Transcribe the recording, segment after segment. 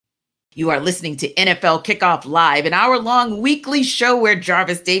You are listening to NFL Kickoff Live, an hour-long weekly show where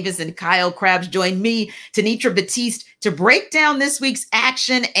Jarvis Davis and Kyle Krabs join me, Tanitra Batiste, to break down this week's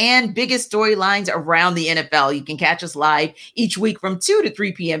action and biggest storylines around the NFL. You can catch us live each week from 2 to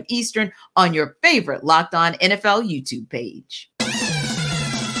 3 p.m. Eastern on your favorite Locked On NFL YouTube page.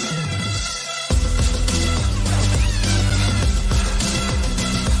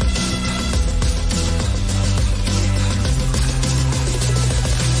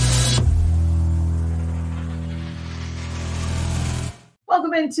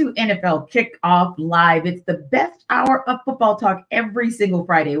 Welcome into NFL Kickoff Live. It's the best hour of football talk every single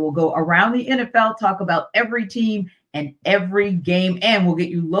Friday. We'll go around the NFL, talk about every team and every game, and we'll get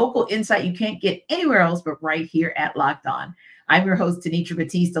you local insight you can't get anywhere else but right here at Locked On. I'm your host, Tanitra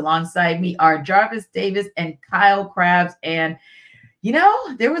Batiste. Alongside me are Jarvis Davis and Kyle Krabs. And, you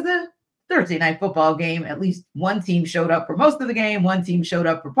know, there was a Thursday night football game. At least one team showed up for most of the game. One team showed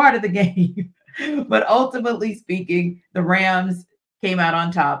up for part of the game. But ultimately speaking, the Rams came out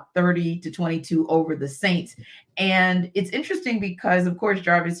on top 30-22 over the Saints. And it's interesting because, of course,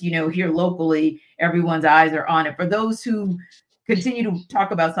 Jarvis, you know, here locally, everyone's eyes are on it. For those who continue to talk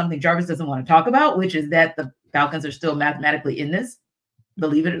about something Jarvis doesn't want to talk about, which is that the Falcons are still mathematically in this,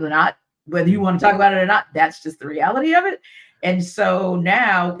 believe it or not, whether you want to talk about it or not, that's just the reality of it. And so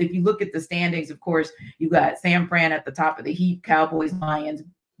now, if you look at the standings, of course, you got San Fran at the top of the heap, Cowboys, Lions,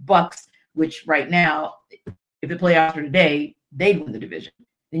 Bucks, which right now, if the playoffs are today, they'd win the division.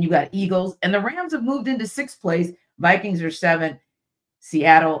 Then you got Eagles, and the Rams have moved into 6th place. Vikings are 7th,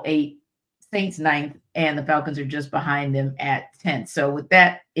 Seattle 8th, Saints 9th, and the Falcons are just behind them at 10th. So with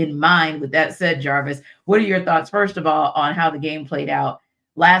that in mind, with that said, Jarvis, what are your thoughts, first of all, on how the game played out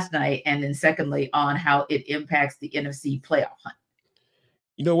last night, and then secondly, on how it impacts the NFC playoff hunt?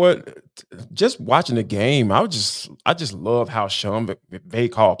 You know what? Just watching the game, I just love how Sean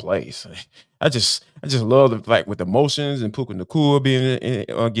McVay called plays. I just love the, like, with the motions and Puka Nacua being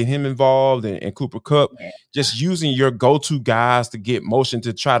get him involved and Cooper Kupp, just using your go-to guys to get motion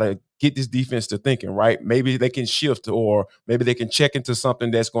to try to get this defense to thinking, right? Maybe they can shift, or maybe they can check into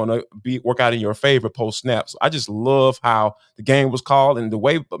something that's going to work out in your favor post snaps. I just love how the game was called and the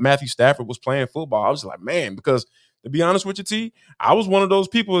way Matthew Stafford was playing football. I was like, man, because to be honest with you, T, I was one of those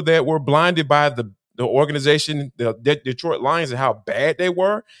people that were blinded by the organization, the Detroit Lions, and how bad they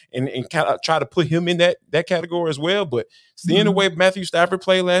were, and kind of try to put him in that category as well. But seeing the way Matthew Stafford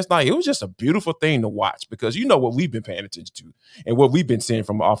played last night, it was just a beautiful thing to watch, because you know what we've been paying attention to and what we've been seeing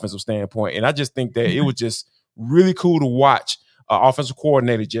from an offensive standpoint. And I just think that it was just really cool to watch an offensive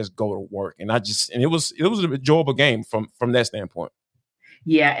coordinator just go to work. And it was an enjoyable game from that standpoint.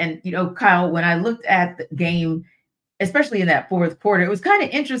 Yeah, and you know, Kyle, when I looked at the game, especially in that fourth quarter, it was kind of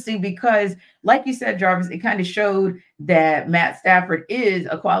interesting because, like you said, Jarvis, it kind of showed that Matt Stafford is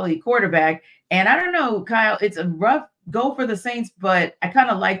a quality quarterback. And I don't know, Kyle, it's a rough go for the Saints, but I kind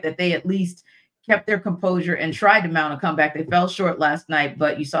of like that they at least kept their composure and tried to mount a comeback. They fell short last night,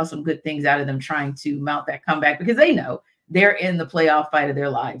 but you saw some good things out of them trying to mount that comeback, because they know they're in the playoff fight of their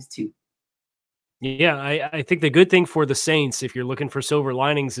lives too. Yeah, I think the good thing for the Saints, if you're looking for silver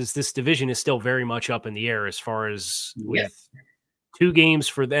linings, is this division is still very much up in the air as far as with 2 games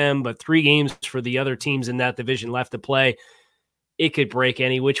for them, but 3 games for the other teams in that division left to play. It could break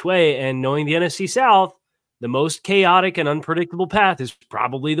any which way. And knowing the NFC South, the most chaotic and unpredictable path is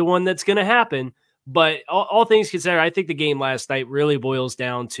probably the one that's going to happen. But all things considered, I think the game last night really boils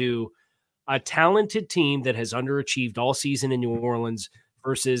down to a talented team that has underachieved all season in New Orleans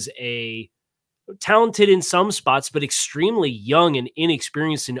versus a talented in some spots, but extremely young and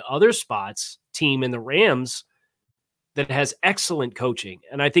inexperienced in other spots team in the Rams that has excellent coaching.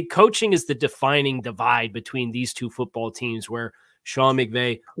 And I think coaching is the defining divide between these two football teams, where Sean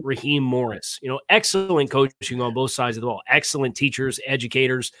McVay, Raheem Morris, excellent coaching on both sides of the ball, excellent teachers,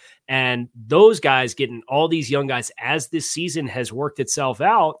 educators, and those guys getting all these young guys as this season has worked itself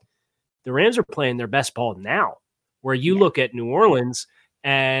out. The Rams are playing their best ball now, where you look at New Orleans,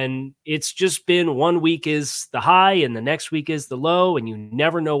 and it's just been one week is the high and the next week is the low, and you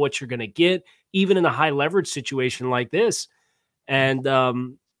never know what you're going to get, even in a high leverage situation like this. And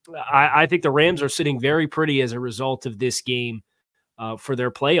I think the Rams are sitting very pretty as a result of this game for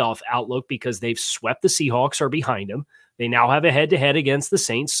their playoff outlook, because they've swept the Seahawks, are behind them. They now have a head-to-head against the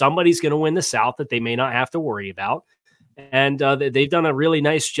Saints. Somebody's going to win the South that they may not have to worry about. And they've done a really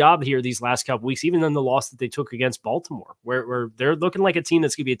nice job here these last couple weeks, even in the loss that they took against Baltimore, where they're looking like a team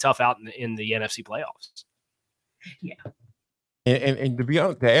that's going to be tough out in the NFC playoffs. Yeah. And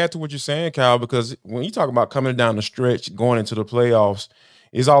to add to what you're saying, Kyle, because when you talk about coming down the stretch, going into the playoffs,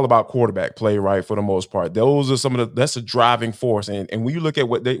 it's all about quarterback play, right? For the most part, those are that's a driving force. And when you look at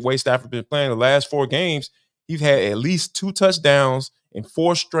what the way Stafford been playing the last 4 games, he's had at least 2 touchdowns in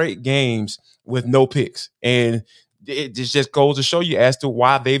 4 straight games with no picks. And it just goes to show you as to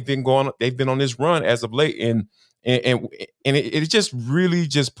why they've been on this run as of late. And it just really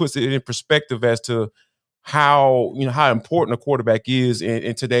just puts it in perspective as to how important a quarterback is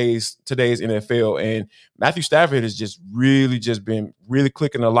in today's NFL. And Matthew Stafford has just been really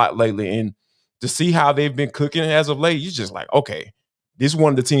clicking a lot lately. And to see how they've been cooking as of late, you're just like, okay, this is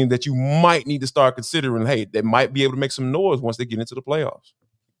one of the teams that you might need to start considering. Hey, they might be able to make some noise once they get into the playoffs.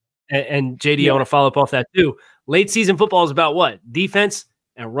 And JD, I want to follow up off that too. Late season football is about what? Defense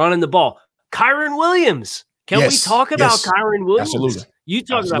and running the ball. Kyren Williams. Can we talk about Kyren Williams? Absolutely. You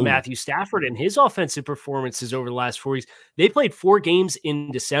talk about Matthew Stafford and his offensive performances over the last 4 weeks. They played 4 games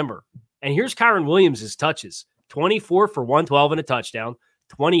in December. And here's Kyren Williams' touches. 24 for 112 and a touchdown,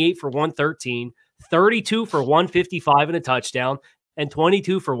 28 for 113, 32 for 155 and a touchdown, and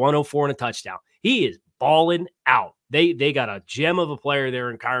 22 for 104 and a touchdown. He is balling out. They got a gem of a player there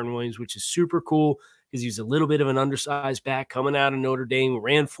in Kyren Williams, which is super cool because he's a little bit of an undersized back coming out of Notre Dame,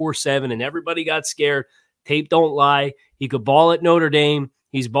 ran 4.7, and everybody got scared. Tape don't lie. He could ball at Notre Dame.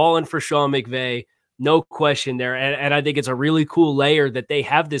 He's balling for Sean McVay. No question there. And I think it's a really cool layer that they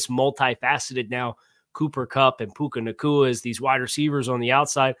have this multifaceted now Cooper Kupp and Puka Nacua as these wide receivers on the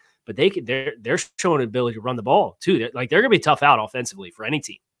outside, but they're showing an ability to run the ball too. They're going to be tough out offensively for any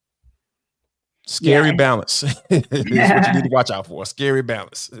team. Scary balance. That's what you need to watch out for. Scary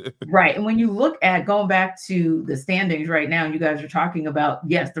balance. Right. And when you look at going back to the standings right now, you guys are talking about,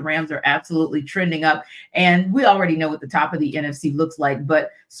 yes, the Rams are absolutely trending up. And we already know what the top of the NFC looks like.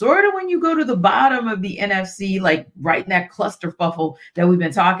 But sort of when you go to the bottom of the NFC, like right in that clusterfuffle that we've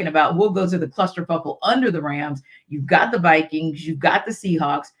been talking about, we'll go to the clusterfuffle under the Rams. You've got the Vikings. You've got the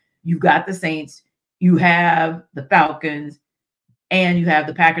Seahawks. You've got the Saints. You have the Falcons. And you have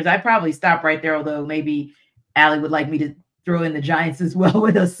the Packers. I'd probably stop right there, although maybe Allie would like me to throw in the Giants as well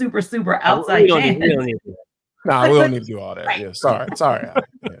with a super outside chance. We don't need to do all that. Right. Yeah, sorry. Yeah.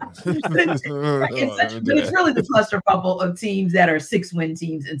 But it's really the clusterfuffle of teams that are 6-win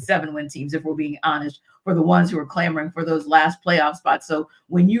teams and 7-win teams, if we're being honest, for the ones who are clamoring for those last playoff spots. So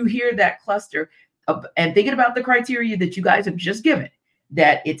when you hear that cluster and thinking about the criteria that you guys have just given,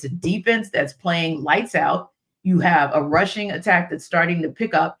 that it's a defense that's playing lights out, you have a rushing attack that's starting to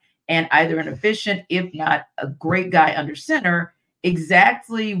pick up, and either an efficient, if not a great guy under center.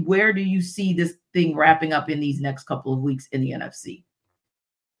 Exactly where do you see this thing wrapping up in these next couple of weeks in the NFC?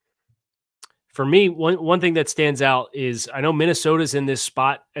 For me, one thing that stands out is I know Minnesota's in this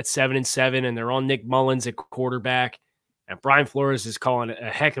spot at 7-7, and they're on Nick Mullins at quarterback. And Brian Flores is calling a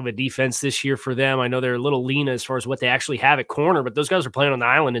heck of a defense this year for them. I know they're a little lean as far as what they actually have at corner, but those guys are playing on the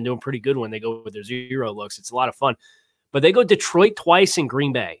island and doing pretty good when they go with their zero looks. It's a lot of fun. But they go Detroit twice and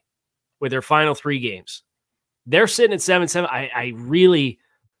Green Bay with their final 3 games. They're sitting at 7-7.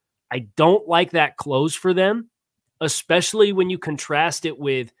 I don't like that close for them, especially when you contrast it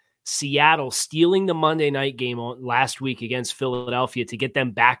with Seattle stealing the Monday night game last week against Philadelphia to get them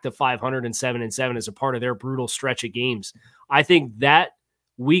back to 500 and 7-7 as a part of their brutal stretch of games. I think that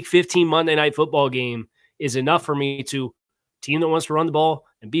week 15 Monday night football game is enough for me to team that wants to run the ball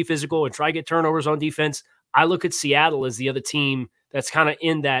and be physical and try to get turnovers on defense. I look at Seattle as the other team that's kind of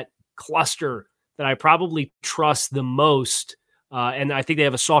in that cluster that I probably trust the most. And I think they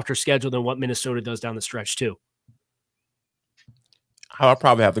have a softer schedule than what Minnesota does down the stretch too. I'll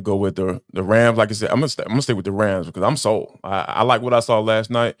probably have to go with the Rams. Like I said, I'm gonna stay with the Rams because I'm sold. I like what I saw last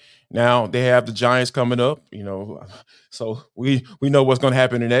night. Now they have the Giants coming up, so we know what's going to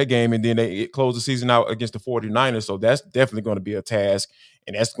happen in that game, and then they close the season out against the 49ers. So that's definitely going to be a task,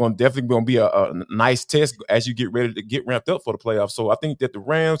 and that's definitely going to be a nice test as you get ready to get ramped up for the playoffs. So I think that the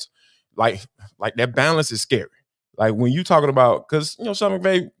Rams, like that balance is scary. Like when you talking about, because Sean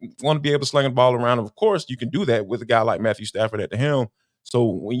McVay want to be able to sling the ball around, and of course you can do that with a guy like Matthew Stafford at the helm. So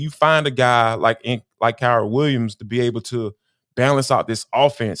when you find a guy like Kyren Williams to be able to balance out this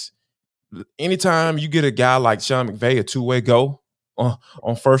offense, anytime you get a guy like Sean McVay, a two-way go on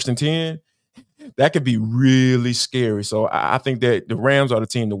 1st and 10, that could be really scary. So I think that the Rams are the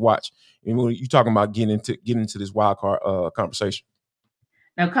team to watch. And when you're talking about getting into this wild card conversation.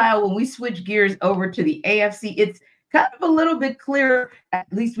 Now, Kyle, when we switch gears over to the AFC, it's kind of a little bit clearer.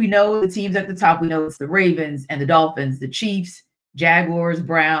 At least we know the teams at the top. We know it's the Ravens and the Dolphins, the Chiefs, Jaguars,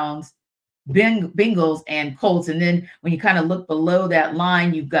 Browns, Bengals, and Colts. And then when you kind of look below that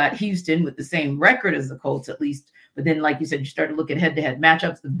line, you've got Houston with the same record as the Colts, at least. But then, like you said, you start to look at head-to-head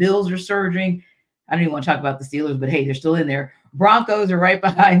matchups. The Bills are surging. I don't even want to talk about the Steelers, but hey, they're still in there. Broncos are right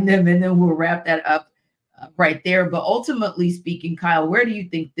behind them, and then we'll wrap that up right there. But ultimately speaking, Kyle, where do you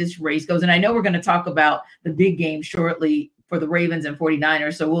think this race goes? And I know we're going to talk about the big game shortly for the Ravens and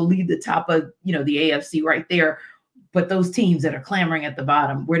 49ers, so we'll leave the top of, the AFC right there. But those teams that are clamoring at the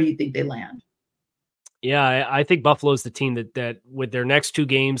bottom, where do you think they land? Yeah, I think Buffalo's the team that with their next two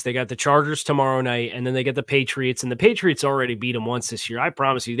games, they got the Chargers tomorrow night, and then they get the Patriots, and the Patriots already beat them once this year. I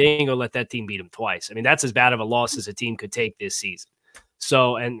promise you, they ain't going to let that team beat them twice. I mean, that's as bad of a loss as a team could take this season.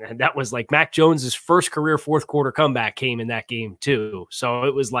 So, and that was like Mac Jones's first career fourth quarter comeback came in that game too. So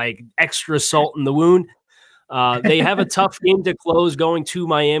it was like extra salt in the wound. They have a tough game to close going to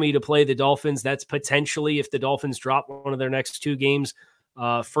Miami to play the Dolphins. That's potentially, if the Dolphins drop one of their next two games,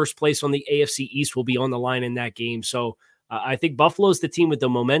 first place on the AFC East will be on the line in that game. So I think Buffalo's the team with the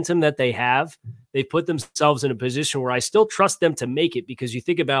momentum that they have. They've put themselves in a position where I still trust them to make it, because you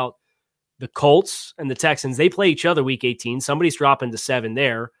think about the Colts and the Texans, they play each other week 18. Somebody's dropping to 7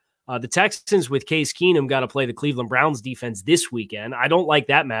 there. The Texans with Case Keenum got to play the Cleveland Browns defense this weekend. I don't like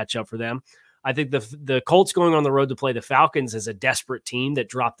that matchup for them. I think the Colts going on the road to play the Falcons is a desperate team that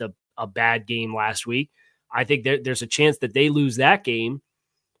dropped a bad game last week. I think there's a chance that they lose that game.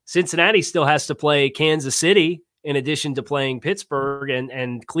 Cincinnati still has to play Kansas City in addition to playing Pittsburgh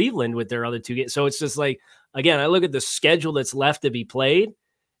and Cleveland with their other two games. So it's just like, again, I look at the schedule that's left to be played,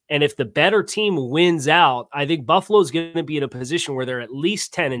 and if the better team wins out, I think Buffalo's going to be in a position where they're at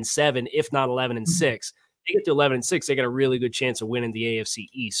least 10-7, if not 11-6. They get to 11-6, they got a really good chance of winning the AFC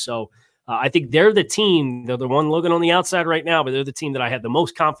East. So I think they're the team. They're the one looking on the outside right now, but they're the team that I have the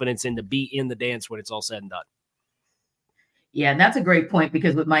most confidence in to be in the dance when it's all said and done. Yeah, and that's a great point,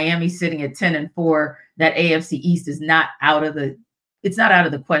 because with Miami sitting at 10-4, that AFC East is not out of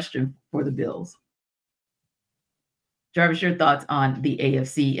the question for the Bills. Jarvis, your thoughts on the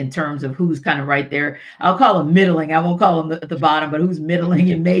AFC in terms of who's kind of right there? I'll call them middling. I won't call them at the bottom, but who's middling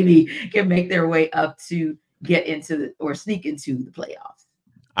and maybe can make their way up to get into or sneak into the playoffs.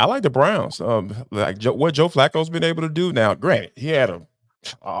 I like the Browns. What Joe Flacco's been able to do now. Granted, he had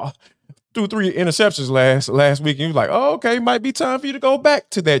 2-3 interceptions last week, and he was like, "Oh, okay, might be time for you to go back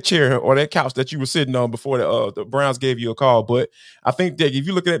to that chair or that couch that you were sitting on before the Browns gave you a call." But I think that if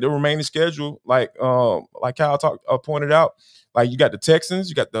you're looking at the remaining schedule, like Kyle pointed out, like you got the Texans,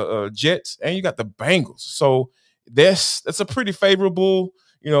 you got the Jets, and you got the Bengals. So that's a pretty favorable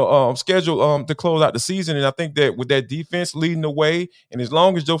schedule to close out the season. And I think that with that defense leading the way, and as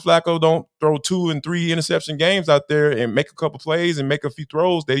long as Joe Flacco don't throw 2 and 3 interception games out there and make a couple plays and make a few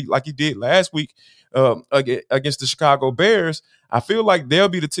throws like he did last week against the Chicago Bears, I feel like they'll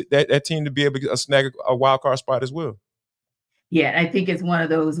be that team to be able to snag a wild card spot as well. Yeah, I think it's one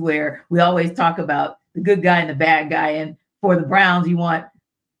of those where we always talk about the good guy and the bad guy. And for the Browns, you want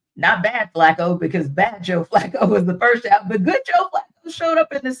not bad Flacco, because bad Joe Flacco was the first half, but good Joe Flacco showed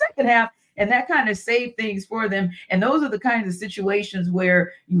up in the second half, and that kind of saved things for them. And those are the kinds of situations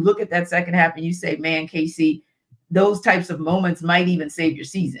where you look at that second half and you say, man, KC, those types of moments might even save your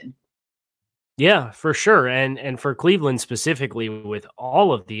season. Yeah, for sure. And for Cleveland specifically, with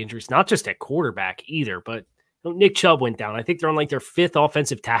all of the injuries, not just at quarterback either, but Nick Chubb went down. I think they're on like their 5th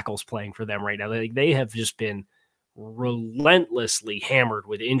offensive tackles playing for them right now. They have just been relentlessly hammered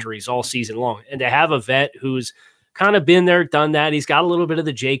with injuries all season long. And to have a vet who's kind of been there, done that, he's got a little bit of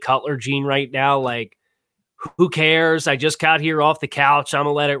the Jay Cutler gene right now. Like, who cares? I just got here off the couch. I'm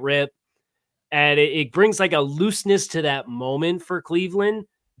going to let it rip. And it brings like a looseness to that moment for Cleveland.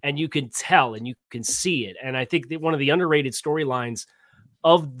 And you can tell and you can see it. And I think that one of the underrated storylines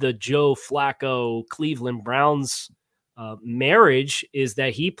of the Joe Flacco Cleveland Browns marriage is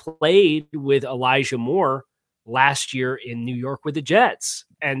that he played with Elijah Moore last year in New York with the Jets.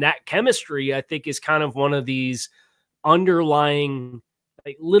 And that chemistry, I think, is kind of one of these underlying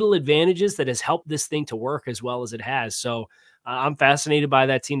like little advantages that has helped this thing to work as well as it has. So I'm fascinated by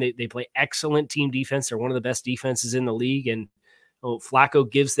that team. They play excellent team defense. They're one of the best defenses in the league. And Flacco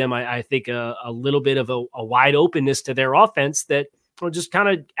gives them, I think, a little bit of a wide openness to their offense that just kind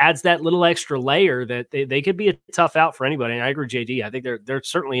of adds that little extra layer that they could be a tough out for anybody. And I agree, JD. I think they're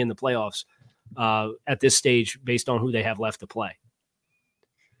certainly in the playoffs at this stage based on who they have left to play.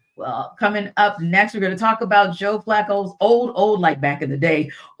 Well, coming up next, we're going to talk about Joe Flacco's old, like back in the day,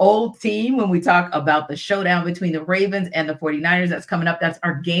 old team when we talk about the showdown between the Ravens and the 49ers. That's coming up. That's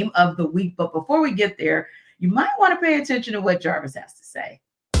our game of the week. But before we get there, you might want to pay attention to what Jarvis has to say.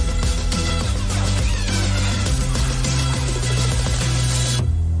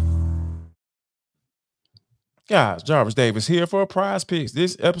 Guys, Jarvis Davis here for Prize Picks.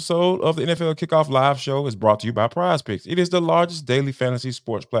 This episode of the NFL Kickoff Live Show is brought to you by Prize Picks. It is the largest daily fantasy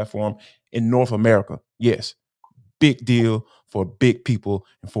sports platform in North America. Yes, big deal for big people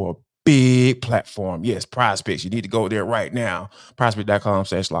and for a big platform. Yes, Prize Picks. You need to go there right now.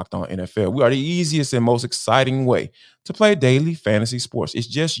 PrizePicks.com/LockedOnNFL. We are the easiest and most exciting way to play daily fantasy sports. It's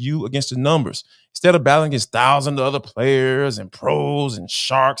just you against the numbers. Instead of battling against thousands of other players and pros and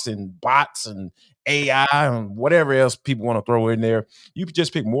sharks and bots and AI and whatever else people want to throw in there, you can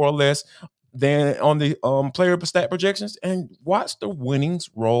just pick more or less than on the player stat projections and watch the winnings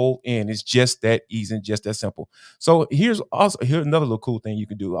roll in. It's just that easy and just that simple. So here's another little cool thing you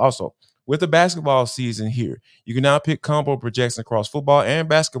can do also. With the basketball season here, you can now pick combo projections across football and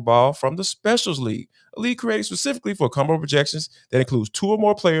basketball from the Specials League, a league created specifically for combo projections that includes 2 or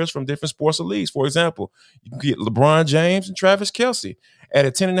more players from different sports or leagues. For example, you can get LeBron James and Travis Kelce at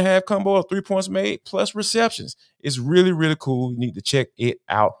a 10.5 combo of 3 points made plus receptions. It's really, really cool. You need to check it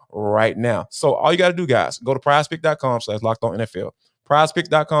out right now. So all you got to do, guys, go to prizepick.com/LockedOnNFL,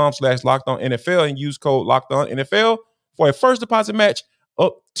 prizepick.com/LockedOnNFL, and use code LockedOnNFL for a first deposit match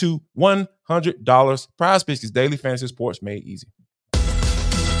up to $100. Prize Picks is daily fantasy sports made easy.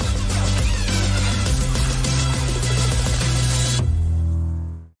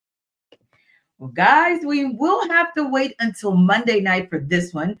 Well, guys, we will have to wait until Monday night for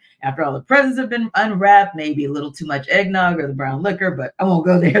this one. After all the presents have been unwrapped, maybe a little too much eggnog or the brown liquor, but I won't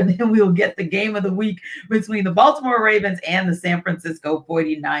go there. Then we will get the game of the week between the Baltimore Ravens and the San Francisco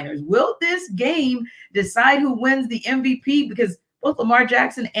 49ers. Will this game decide who wins the MVP? Because both Lamar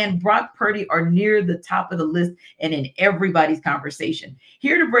Jackson and Brock Purdy are near the top of the list and in everybody's conversation.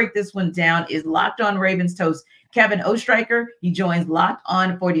 Here to break this one down is Locked On Ravens host Kevin Ostreicher. He joins Locked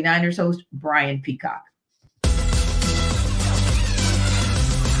On 49ers host Brian Peacock.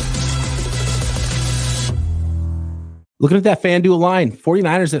 Looking at that FanDuel line,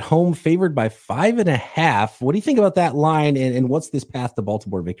 49ers at home favored by 5.5. What do you think about that line, and what's this path to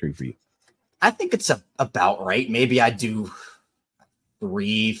Baltimore victory for you? I think it's about right. Maybe I do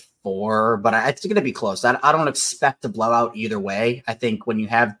 3-4, but it's going to be close. I don't expect a blowout either way. I think when you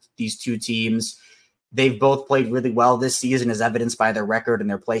have these two teams, they've both played really well this season, as evidenced by their record and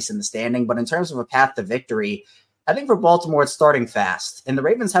their place in the standing. But in terms of a path to victory, I think for Baltimore, it's starting fast. And the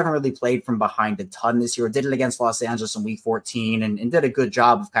Ravens haven't really played from behind a ton this year. Did it against Los Angeles in week 14 and did a good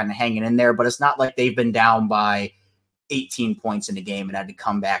job of kind of hanging in there. But it's not like they've been down by 18 points in a game and had to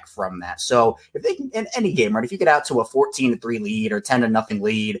come back from that. So if they can, in any game, right, if you get out to a 14-3 lead or 10-0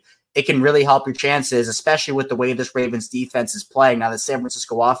 lead, it can really help your chances, especially with the way this Ravens defense is playing. Now, the San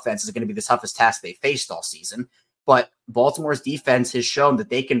Francisco offense is going to be the toughest task they faced all season, but Baltimore's defense has shown that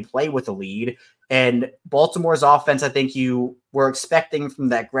they can play with a lead. And Baltimore's offense, I think you were expecting from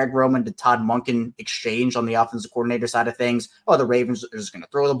that Greg Roman to Todd Monken exchange on the offensive coordinator side of things. Oh, the Ravens are just going to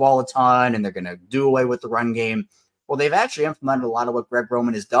throw the ball a ton and they're going to do away with the run game. Well, they've actually implemented a lot of what Greg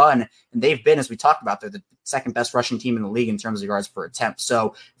Roman has done, and they've been, as we talked about, they're the second best rushing team in the league in terms of yards per attempt.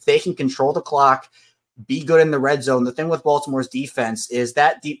 So if they can control the clock, be good in the red zone. The thing with Baltimore's defense is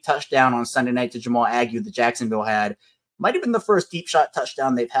that deep touchdown on Sunday night to Jamal Agnew that Jacksonville had might have been the first deep shot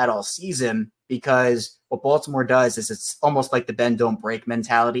touchdown they've had all season, because what Baltimore does is it's almost like the bend don't break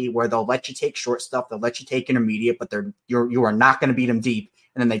mentality, where they'll let you take short stuff, they'll let you take intermediate, but you are not going to beat them deep.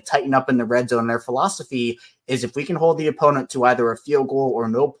 And then they tighten up in the red zone. Their philosophy is if we can hold the opponent to either a field goal or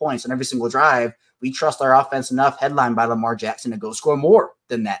no points on every single drive, we trust our offense enough, headlined by Lamar Jackson, to go score more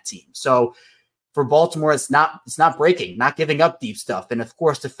than that team. So for Baltimore, it's not breaking, not giving up deep stuff. And of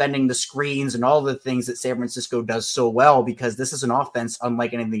course, defending the screens and all the things that San Francisco does so well, because this is an offense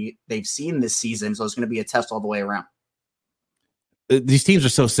unlike anything they've seen this season. So it's going to be a test all the way around. These teams are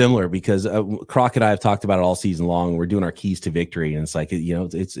so similar because Croc and I have talked about it all season long. We're doing our keys to victory, and it's like,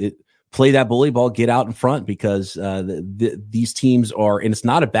 it's play that bully ball, get out in front, because these teams are, and it's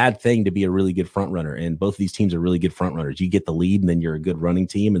not a bad thing to be a really good front runner. And both of these teams are really good front runners. You get the lead, and then you're a good running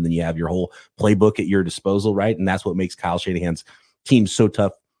team, and then you have your whole playbook at your disposal, right? And that's what makes Kyle Shanahan's team so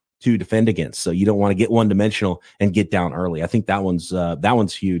tough to defend against. So you don't want to get one dimensional and get down early. I think that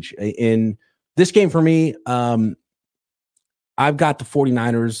one's huge in this game for me. I've got the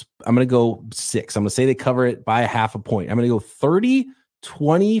 49ers. I'm going to go 6. I'm going to say they cover it by a half a point. I'm going to go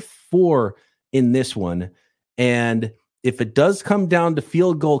 30-24 in this one. And if it does come down to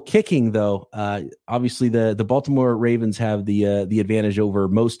field goal kicking, though, obviously the Baltimore Ravens have the advantage over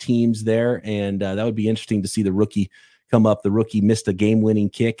most teams there. And that would be interesting to see the rookie come up. The rookie missed a game-winning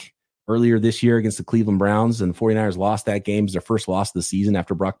kick earlier this year against the Cleveland Browns, and the 49ers lost that game. It was their first loss of the season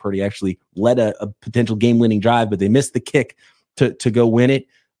after Brock Purdy actually led a potential game-winning drive, but they missed the kick to go win it.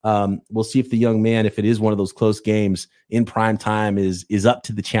 We'll see if the young man, if it is one of those close games in prime time, is up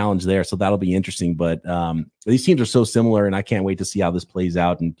to the challenge there. So that'll be interesting. But these teams are so similar, and I can't wait to see how this plays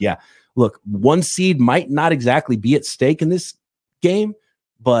out. And yeah, look, 1 seed might not exactly be at stake in this game,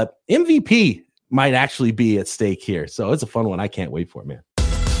 but MVP might actually be at stake here. So it's a fun one. I can't wait for it, man.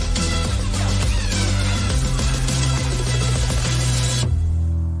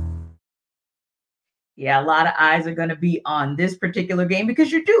 Yeah, a lot of eyes are going to be on this particular game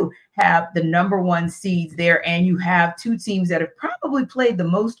because you do have the number 1 seeds there, and you have 2 teams that have probably played the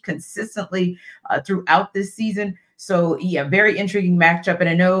most consistently throughout this season. So, yeah, very intriguing matchup. And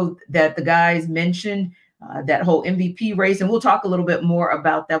I know that the guys mentioned that whole MVP race, and we'll talk a little bit more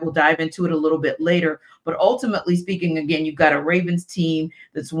about that. We'll dive into it a little bit later. But ultimately speaking, again, you've got a Ravens team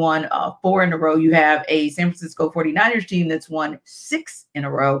that's won 4 in a row. You have a San Francisco 49ers team that's won 6 in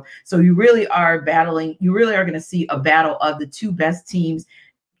a row. So you really are battling. You really are going to see a battle of the 2 best teams,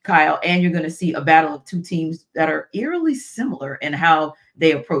 Kyle, and you're going to see a battle of 2 teams that are eerily similar in how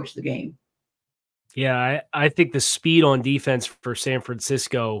they approach the game. Yeah, I think the speed on defense for San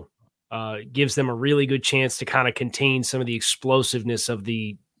Francisco gives them a really good chance to kind of contain some of the explosiveness of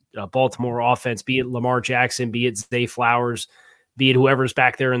the Baltimore offense, be it Lamar Jackson, be it Zay Flowers, be it whoever's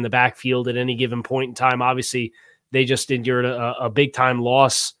back there in the backfield at any given point in time. Obviously, they just endured a big-time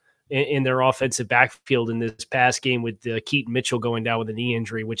loss in their offensive backfield in this past game with Keaton Mitchell going down with a knee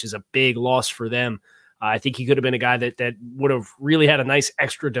injury, which is a big loss for them. I think he could have been a guy that would have really had a nice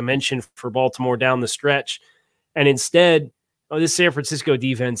extra dimension for Baltimore down the stretch. And instead, this San Francisco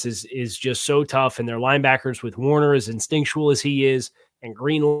defense is just so tough, and their linebackers with Warner as instinctual as he is, and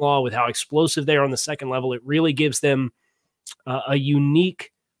Greenlaw with how explosive they are on the second level, it really gives them a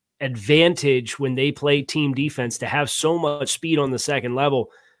unique advantage when they play team defense to have so much speed on the second level.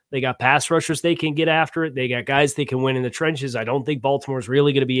 They got pass rushers they can get after it. They got guys they can win in the trenches. I don't think Baltimore's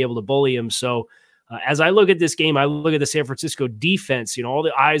really going to be able to bully them. So as I look at this game, I look at the San Francisco defense, all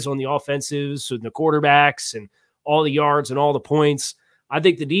the eyes on the offensives and the quarterbacks and all the yards and all the points. I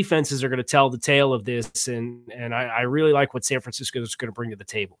think the defenses are going to tell the tale of this, and I really like what San Francisco is going to bring to the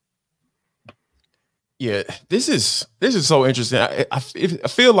table. Yeah, this is so interesting. I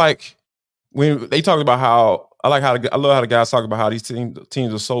feel like when they talk about how I love how the guys talk about how these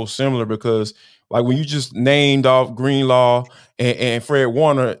teams are so similar, because like when you just named off Greenlaw and Fred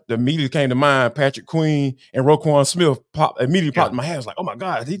Warner, the immediately came to mind Patrick Queen and Roquan Smith popped in my head. I was like, oh my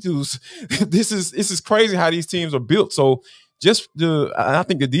God, these dudes, this is crazy how these teams are built. So I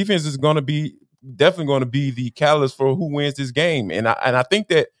think the defense is definitely going to be the catalyst for who wins this game. And I think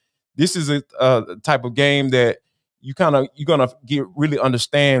that this is a type of game that you're going to really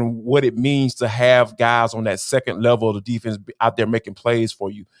understand what it means to have guys on that second level of the defense out there making plays for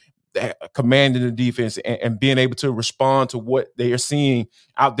you, commanding the defense and being able to respond to what they are seeing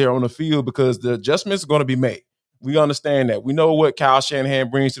out there on the field, because the adjustments are going to be made. We understand that. We know what Kyle Shanahan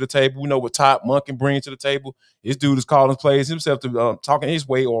brings to the table. We know what Todd Monken brings to the table. This dude is calling plays himself, to talking his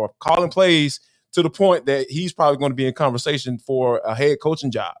way, or calling plays to the point that he's probably going to be in conversation for a head coaching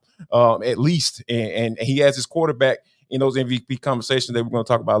job, at least. And he has his quarterback in those MVP conversations that we're going to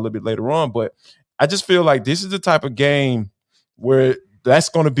talk about a little bit later on. But I just feel like this is the type of game where that's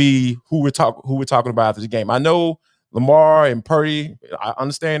going to be who we're talking about after the game. I know Lamar and Purdy, I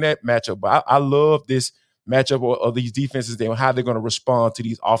understand that matchup, but I love this matchup of these defenses and how they're going to respond to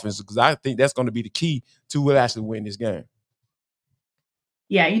these offenses, because I think that's going to be the key to who actually win this game.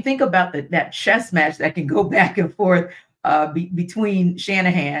 Yeah, you think about that chess match that can go back and forth between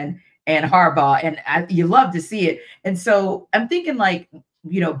Shanahan and Harbaugh, and you love to see it. And so I'm thinking, like,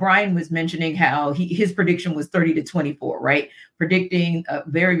 Brian was mentioning how his prediction was 30-24, right? Predicting a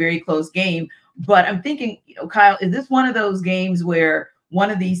very, very close game. But I'm thinking, Kyle, is this one of those games where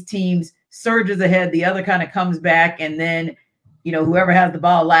one of these teams surges ahead, the other kind of comes back, and then, whoever has the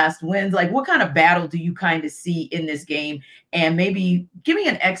ball last wins? Like, what kind of battle do you kind of see in this game? And maybe give me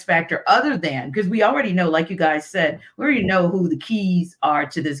an X factor other than, because we already know, like you guys said, we already know who the keys are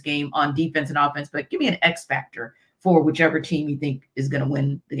to this game on defense and offense, but give me an X factor for whichever team you think is going to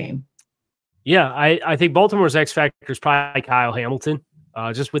win the game. Yeah, I think Baltimore's X factor is probably Kyle Hamilton,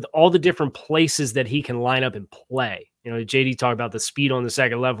 just with all the different places that he can line up and play. JD talked about the speed on the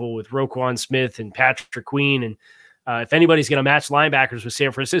second level with Roquan Smith and Patrick Queen. And if anybody's going to match linebackers with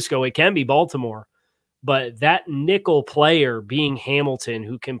San Francisco, it can be Baltimore. But that nickel player being Hamilton,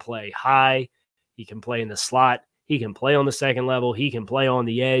 who can play high, he can play in the slot, he can play on the second level, he can play on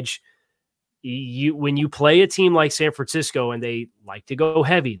the edge. When you play a team like San Francisco and they like to go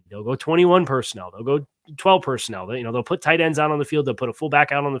heavy, they'll go 21 personnel, they'll go 12 personnel. They'll put tight ends out on the field, they'll put a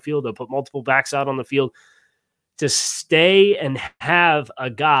fullback out on the field, they'll put multiple backs out on the field. to stay and have a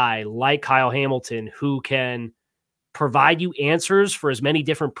guy like Kyle Hamilton who can provide you answers for as many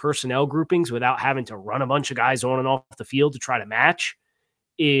different personnel groupings without having to run a bunch of guys on and off the field to try to match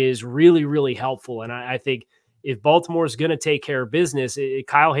is really, really helpful. And I think if Baltimore is going to take care of business,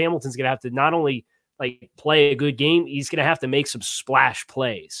 Kyle Hamilton's going to have to not only like play a good game, he's going to have to make some splash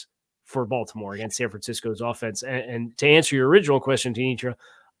plays for Baltimore against San Francisco's offense. And to answer your original question, Tanitra,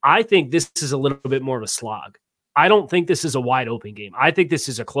 I think this is a little bit more of a slog. I don't think this is a wide open game. I think this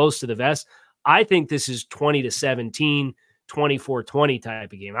is a close to the vest. I think this is 20-17, 24-20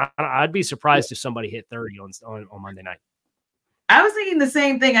 type of game. I'd be surprised if somebody hit 30 on Monday night. I was thinking the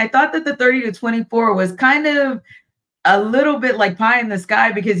same thing. I thought that the 30-24 was kind of a little bit like pie in the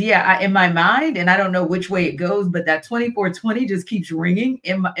sky because, in my mind, and I don't know which way it goes, but that 24-20 just keeps ringing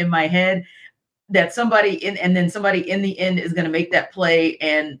in my head that somebody in the end is going to make that play.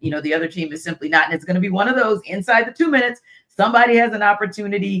 And, the other team is simply not. And it's going to be one of those inside the 2 minutes. Somebody has an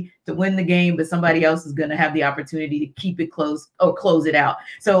opportunity to win the game, but somebody else is going to have the opportunity to keep it close or close it out.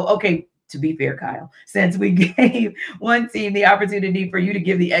 So, okay, to be fair, Kyle, since we gave one team the opportunity for you to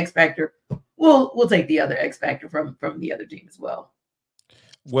give the X factor, we'll take the other X factor from the other team as well.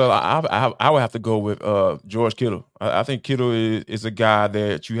 Well, I would have to go with George Kittle. I think Kittle is a guy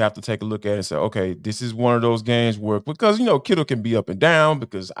that you have to take a look at and say, okay, this is one of those games where, because, Kittle can be up and down,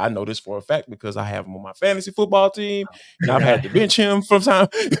 because I know this for a fact because I have him on my fantasy football team and I've had to bench him from time,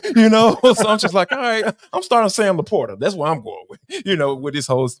 so I'm just like, all right, I'm starting Sam Laporta. That's what I'm going with, with this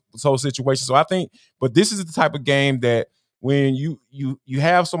whole situation. So I think, but this is the type of game that when you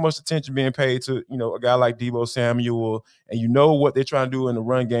have so much attention being paid to, a guy like Deebo Samuel, and what they're trying to do in the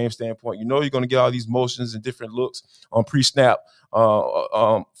run game standpoint, you're going to get all these motions and different looks on pre-snap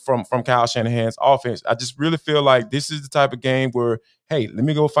from Kyle Shanahan's offense. I just really feel like this is the type of game where, hey, let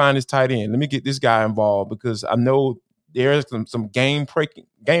me go find this tight end. Let me get this guy involved because I know there's some game-breaking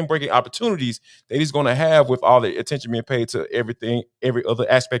opportunities that he's going to have with all the attention being paid to every other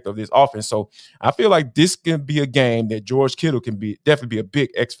aspect of this offense. So I feel like this can be a game that George Kittle can definitely be a big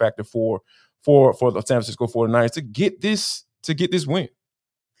X factor for the San Francisco 49ers to get this win.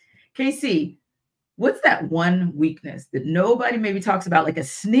 KC, what's that one weakness that nobody maybe talks about, like a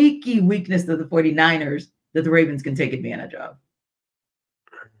sneaky weakness of the 49ers that the Ravens can take advantage of?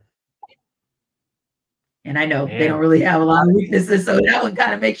 And I know they don't really have a lot of weaknesses, so that one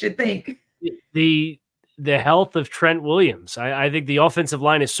kind of makes you think. The health of Trent Williams. I think the offensive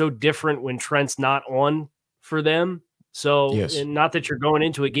line is so different when Trent's not on for them. So, yes. And not that you're going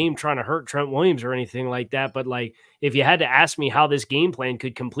into a game trying to hurt Trent Williams or anything like that, but like if you had to ask me how this game plan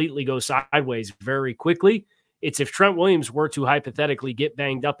could completely go sideways very quickly, it's if Trent Williams were to hypothetically get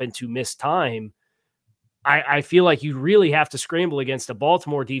banged up and to miss time. I feel like you really have to scramble against a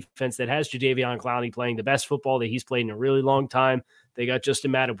Baltimore defense that has Jadeveon Clowney playing the best football that he's played in a really long time. They got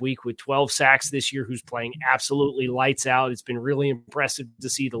Justin Madubuike with 12 sacks this year, who's playing absolutely lights out. It's been really impressive to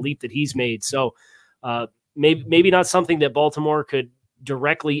see the leap that he's made. So maybe not something that Baltimore could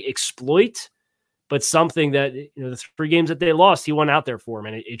directly exploit, but something that, the 3 games that they lost, he went out there for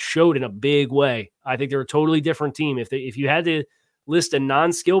them, and it showed in a big way. I think they're a totally different team. If you had to list a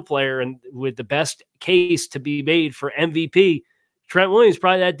non-skill player and with the best case to be made for MVP, Trent Williams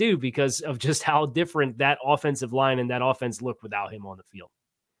probably that dude because of just how different that offensive line and that offense looked without him on the field.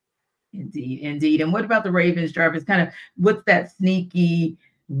 Indeed. And what about the Ravens, Jarvis? Kind of what's that sneaky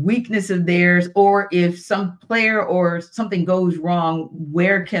weakness of theirs, or if some player or something goes wrong,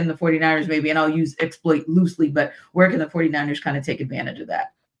 where can the 49ers maybe, and I'll use exploit loosely, but where can the 49ers kind of take advantage of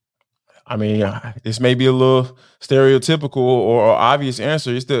that? I mean, this may be a little stereotypical or obvious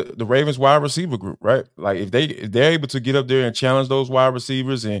answer. It's the Ravens wide receiver group, right? Like if they're able to get up there and challenge those wide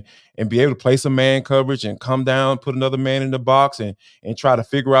receivers and be able to play some man coverage and come down, put another man in the box and try to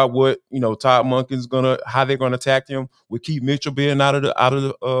figure out what, Todd Monken's how they're gonna attack him with Keith Mitchell being out of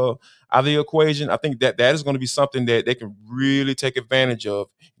the equation. I think that is going to be something that they can really take advantage of.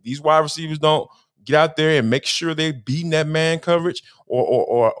 These wide receivers don't get out there and make sure they're beating that man coverage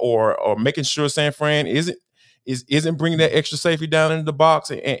or making sure San Fran isn't bringing that extra safety down into the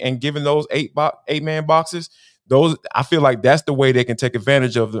box and giving those 8-man boxes. Those, I feel like that's the way they can take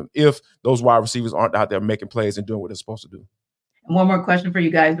advantage of them if those wide receivers aren't out there making plays and doing what they're supposed to do. And one more question for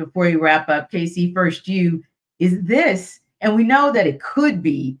you guys before you wrap up. KC, first is this, and we know that it could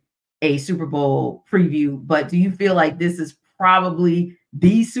be a Super Bowl preview, but do you feel like this is probably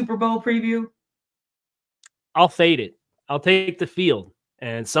the Super Bowl preview? I'll fade it. I'll take the field.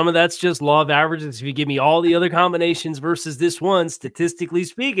 And some of that's just law of averages. If you give me all the other combinations versus this one, statistically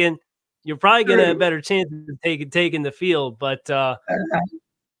speaking, you're probably going to have a better chance of taking the field. But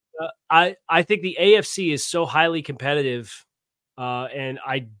I think the AFC is so highly competitive, and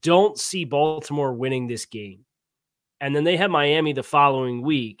I don't see Baltimore winning this game. And then they have Miami the following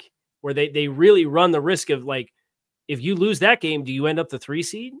week, where they really run the risk of, like, if you lose that game, do you end up the 3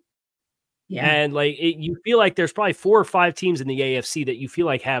 seed? Yeah. And you feel like there's probably 4 or 5 teams in the AFC that you feel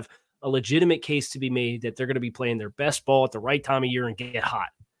like have a legitimate case to be made that they're going to be playing their best ball at the right time of year and get hot.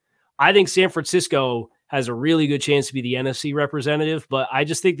 I think San Francisco has a really good chance to be the NFC representative, but I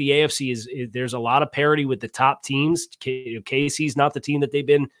just think the AFC is there's a lot of parity with the top teams. KC's not the team that they've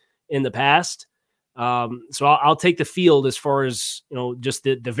been in the past. So I'll take the field as far as, just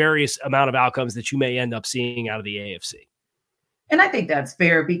the various amount of outcomes that you may end up seeing out of the AFC. And I think that's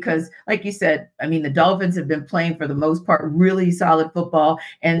fair because, like you said, I mean, the Dolphins have been playing, for the most part, really solid football,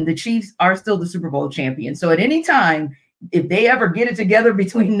 and the Chiefs are still the Super Bowl champion. So at any time, if they ever get it together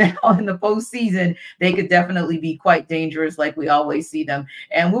between now and the postseason, they could definitely be quite dangerous, like we always see them.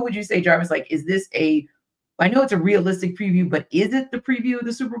 And what would you say, Jarvis? Like, is this I know it's a realistic preview, but is it the preview of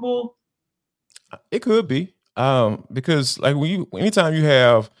the Super Bowl? It could be, because like anytime you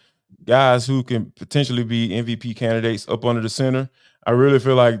have guys who can potentially be MVP candidates up under the center, I really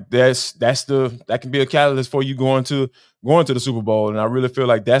feel like that can be a catalyst for you going to the Super Bowl. And I really feel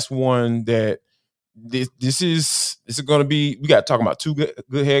like that's one that this is going to be. We got to talk about 2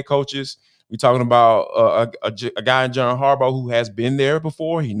 good head coaches. We're talking about a guy in John Harbaugh who has been there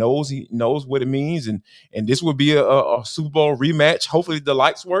before. He knows what it means, and this would be a Super Bowl rematch. Hopefully the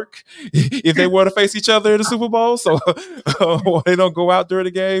lights work if they were to face each other in the Super Bowl, so they don't go out during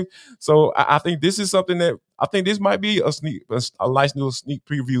the game. So I think this is something that I think this might be a nice little sneak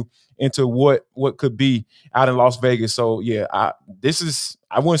preview into what could be out in Las Vegas. So yeah, I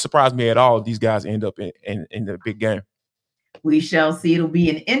wouldn't surprise me at all if these guys end up in the big game. We shall see. It'll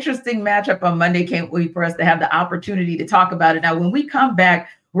be an interesting matchup on Monday. Can't wait for us to have the opportunity to talk about it. Now, when we come back,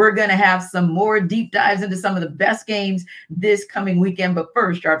 we're going to have some more deep dives into some of the best games this coming weekend. But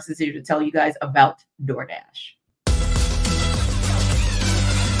first, Jarvis is here to tell you guys about DoorDash.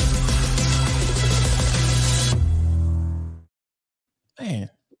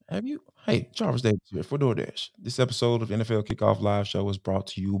 Man, hey, Jarvis Davis here for DoorDash. This episode of NFL Kickoff Live Show is brought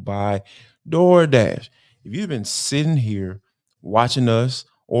to you by DoorDash. If you've been sitting here watching us,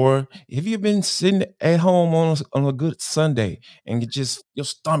 or if you've been sitting at home on a good Sunday and your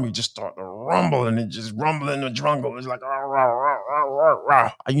stomach just start to rumble and it just rumbling the jungle, it's like, rah, rah, rah, rah,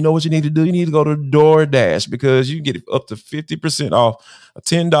 rah. You know what you need to do? You need to go to DoorDash because you can get up to 50% off a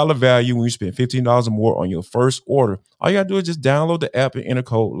 $10 value when you spend $15 or more on your first order. All you got to do is just download the app and enter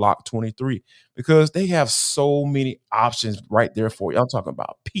code LOCK23 because they have so many options right there for you. I'm talking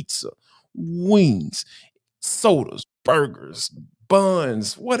about pizza, wings, sodas, burgers,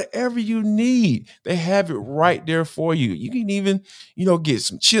 buns, whatever you need. They have it right there for you. You can even, get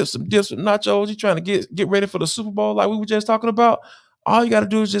some chips, some dips, some nachos. You're trying to get ready for the Super Bowl like we were just talking about. All you got to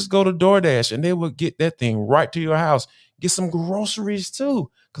do is just go to DoorDash and they will get that thing right to your house. Get some groceries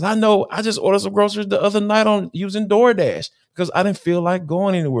too. Because I know I just ordered some groceries the other night using DoorDash because I didn't feel like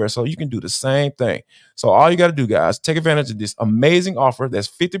going anywhere. So you can do the same thing. So all you got to do, guys, take advantage of this amazing offer that's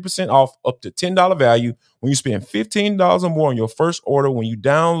 50% off up to $10 value when you spend $15 or more on your first order when you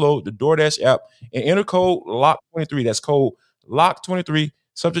download the DoorDash app and enter code LOCK23. That's code LOCK23,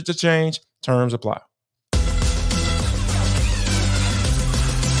 subject to change, terms apply.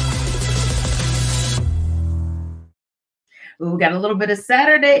 We got a little bit of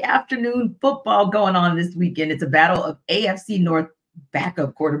Saturday afternoon football going on this weekend. It's a battle of AFC North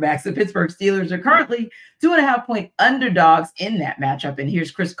backup quarterbacks. The Pittsburgh Steelers are currently 2.5-point underdogs in that matchup. And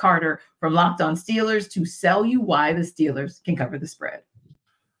here's Chris Carter from Locked On Steelers to sell you why the Steelers can cover the spread.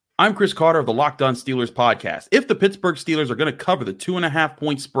 I'm Chris Carter of the Locked On Steelers podcast. If the Pittsburgh Steelers are going to cover the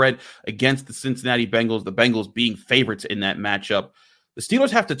 2.5-point spread against the Cincinnati Bengals, the Bengals being favorites in that matchup, the Steelers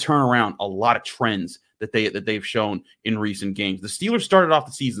have to turn around a lot of trends that they've shown in recent games. The Steelers started off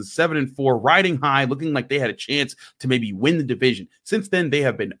the season 7-4, riding high, looking like they had a chance to maybe win the division. Since then, they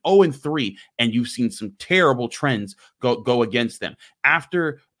have been 0-3, and you've seen some terrible trends go against them.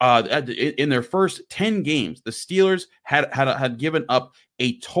 After in their first 10 games, the Steelers had given up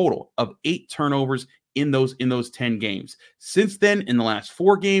a total of 8 turnovers in those 10 games. Since then, in the last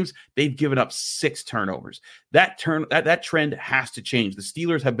 4 games, they've given up 6 turnovers. That trend has to change. The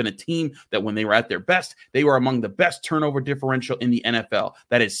Steelers have been a team that when they were at their best, they were among the best turnover differential in the NFL.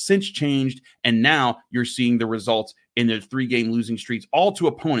 That has since changed, and now you're seeing the results in their 3-game losing streaks, all to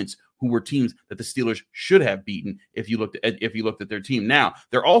opponents who were teams that the Steelers should have beaten if you looked at their team. Now,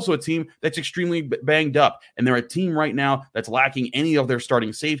 they're also a team that's extremely banged up, and they're a team right now that's lacking any of their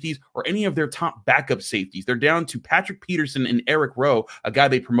starting safeties or any of their top backup safeties. They're down to Patrick Peterson and Eric Rowe, a guy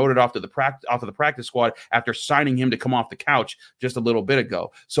they promoted off of the practice squad after signing him to come off the couch just a little bit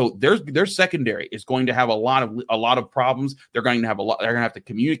ago. So their secondary is going to have a lot of problems. They're going to have to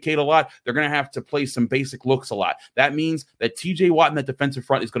communicate a lot. They're going to have to play some basic looks a lot. That means that TJ Watt in that defensive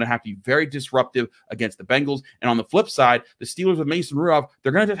front is going to have to be very disruptive against the Bengals. And on the flip side, the Steelers with Mason Rudolph,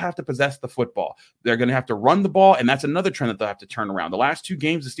 they're going to have to possess the football. They're going to have to run the ball, and that's another trend that they'll have to turn around. The last 2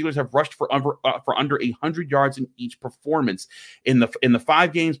 games, the Steelers have rushed for under 100 yards in each performance. In the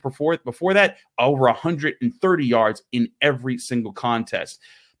 5 games before that, over 130 yards in every single contest.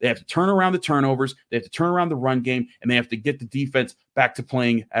 They have to turn around the turnovers. They have to turn around the run game, and they have to get the defense back to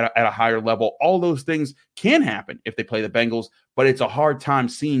playing at a higher level. All those things can happen if they play the Bengals, but it's a hard time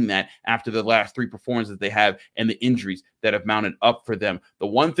seeing that after the last 3 performances they have and the injuries that have mounted up for them. The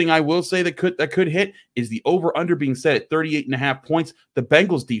one thing I will say that could hit is the over-under being set at 38.5 points. The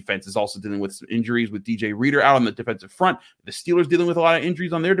Bengals defense is also dealing with some injuries with DJ Reader out on the defensive front. The Steelers dealing with a lot of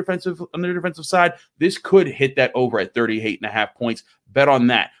injuries on their defensive side. This could hit that over at 38.5 points. Bet on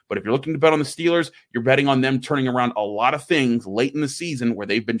that. But if you're looking to bet on the Steelers, you're betting on them turning around a lot of things late in the season where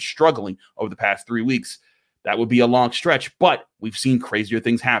they've been struggling over the past 3 weeks. That would be a long stretch, but we've seen crazier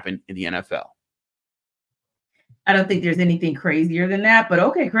things happen in the NFL. I don't think there's anything crazier than that, but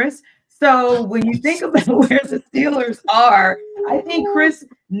okay, Chris. So when you think about where the Steelers are, I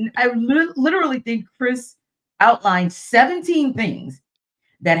literally think Chris outlined 17 things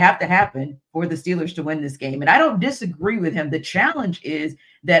that have to happen for the Steelers to win this game. And I don't disagree with him. The challenge is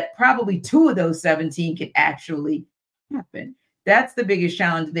that probably 2 of those 17 can actually happen. That's the biggest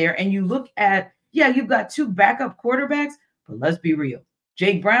challenge there. And you look at, you've got 2 backup quarterbacks, but let's be real.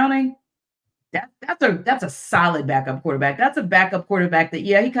 Jake Browning, that's a solid backup quarterback. That's a backup quarterback that,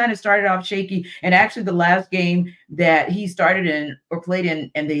 he kind of started off shaky. And actually the last game that he started in or played in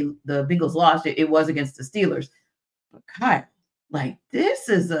and the Bengals lost, it was against the Steelers. But Kyle, this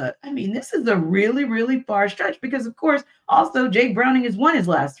is a really, really far stretch because, of course, also Jake Browning has won his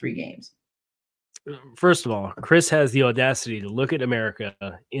last 3 games. First of all, Chris has the audacity to look at America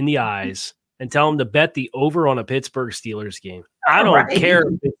in the eyes and tell them to bet the over on a Pittsburgh Steelers game. I don't care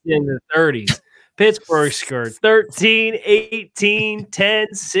if it's in the 30s. Pittsburgh scored 13, 18, 10,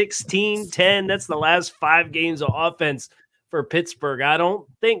 16, 10. That's the last 5 games of offense for Pittsburgh. I don't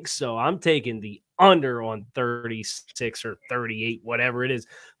think so. I'm taking the under on 36 or 38, whatever it is.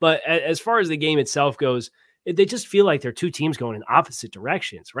 But as far as the game itself goes, they just feel like they're 2 teams going in opposite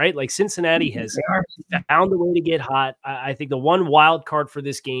directions, right? Like Cincinnati has found a way to get hot. I think the one wild card for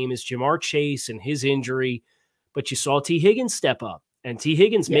this game is Jamar Chase and his injury, but you saw T. Higgins step up, and T.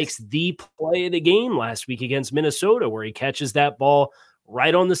 Higgins makes the play of the game last week against Minnesota where he catches that ball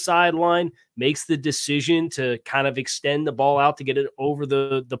right on the sideline, makes the decision to kind of extend the ball out to get it over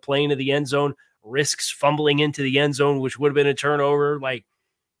the plane of the end zone, risks fumbling into the end zone, which would have been a turnover. Like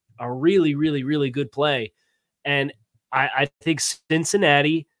a really, really, really good play. And I think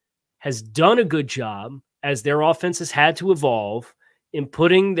Cincinnati has done a good job as their offense has had to evolve in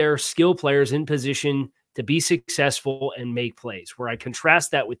putting their skill players in position to be successful and make plays. Where I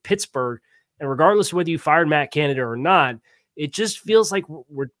contrast that with Pittsburgh, and regardless of whether you fired Matt Canada or not, it just feels like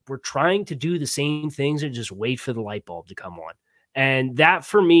we're trying to do the same things and just wait for the light bulb to come on. And that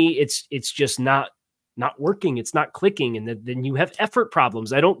for me, it's just not working. It's not clicking. And then you have effort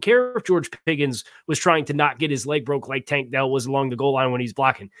problems. I don't care if George Pickens was trying to not get his leg broke like Tank Dell was along the goal line when he's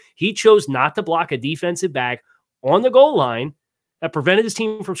blocking. He chose not to block a defensive back on the goal line that prevented his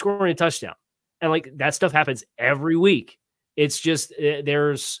team from scoring a touchdown. And that stuff happens every week. It's just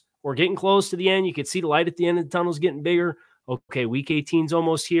we're getting close to the end. You can see the light at the end of the tunnel is getting bigger. Okay, week 18 is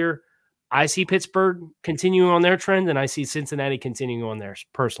almost here. I see Pittsburgh continuing on their trend, and I see Cincinnati continuing on theirs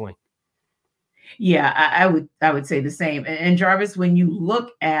personally. Yeah, I would say the same. And Jarvis, when you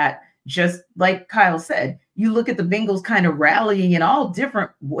look at, just like Kyle said, you look at the Bengals kind of rallying in all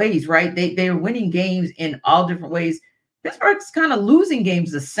different ways, right? They're winning games in all different ways. Pittsburgh's kind of losing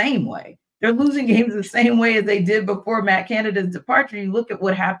games the same way. They're losing games the same way as they did before Matt Canada's departure. You look at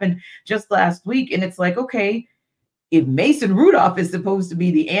what happened just last week, and it's like, okay, if Mason Rudolph is supposed to be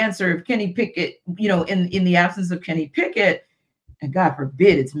the answer, if Kenny Pickett, in the absence of Kenny Pickett, and God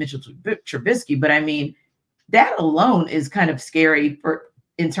forbid it's Mitchell Trubisky, but I mean, that alone is kind of scary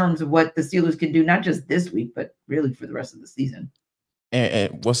in terms of what the Steelers can do, not just this week, but really for the rest of the season.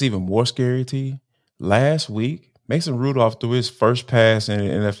 And what's even more scary to you, last week, Mason Rudolph threw his first pass in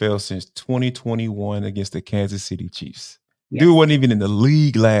the NFL since 2021 against the Kansas City Chiefs. Dude wasn't even in the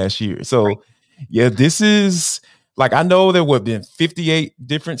league last year. So, yeah, this is like, I know there would have been 58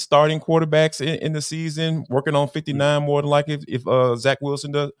 different starting quarterbacks in the season, working on 59 more than likely if Zach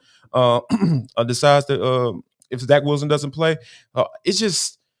Wilson does decides to if Zach Wilson doesn't play. It's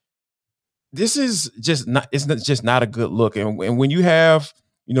just, this is just not, it's just not a good look. And when you have,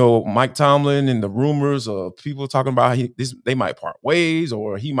 Mike Tomlin and the rumors of people talking about they might part ways,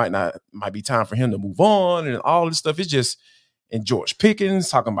 or might be time for him to move on, and all this stuff, it's just, and George Pickens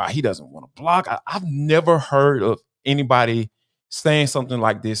talking about he doesn't want to block. I've never heard of anybody saying something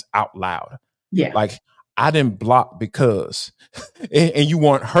like this out loud. Yeah. Like, I didn't block because, and you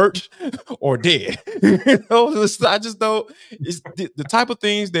weren't hurt or dead. I just don't. It's the type of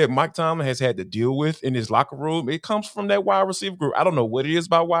things that Mike Tomlin has had to deal with in his locker room. It comes from that wide receiver group. I don't know what it is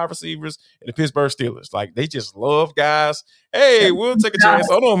about wide receivers in the Pittsburgh Steelers. Like, they just love guys. Hey, we'll take a chance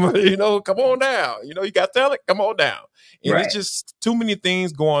on them. Come on down. You got talent. Come on down. And It's just too many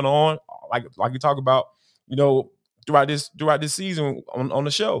things going on. Like you talk about, throughout this season on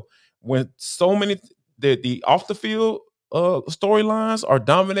the show, when so many. The off the field storylines are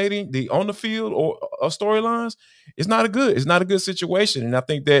dominating the on the field or storylines. It's not a good situation. And I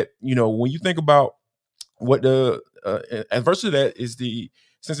think that, when you think about what the adverse to that is the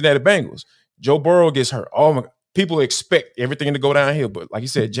Cincinnati Bengals. Joe Burrow gets hurt. Oh my! People expect everything to go downhill, but like you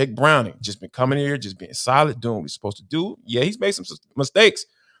said, Jake Browning just been coming here, just being solid, doing what he's supposed to do. Yeah, he's made some mistakes,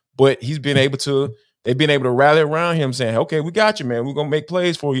 but he's been able to. They've been able to rally around him, saying, "Okay, we got you, man. We're gonna make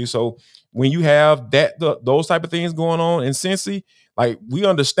plays for you." So when you have those type of things going on in Cincy, like, we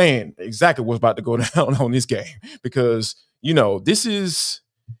understand exactly what's about to go down on this game, because this is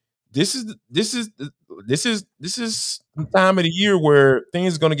the time of the year where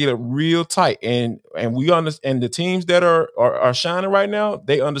things are going to get real tight, and we understand the teams that are shining right now.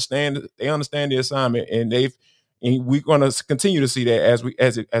 They understand the assignment, and we're going to continue to see that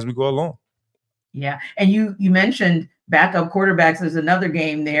as we go along. Yeah. And you mentioned backup quarterbacks. There's another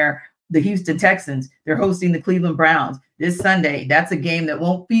game there. The Houston Texans, they're hosting the Cleveland Browns this Sunday. That's a game that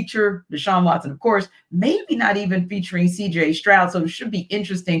won't feature Deshaun Watson, of course, maybe not even featuring CJ Stroud. So it should be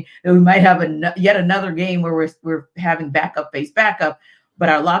interesting that we might have yet another game where we're having backup face backup. But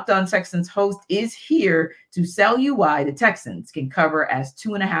our Locked On Texans host is here to sell you why the Texans can cover as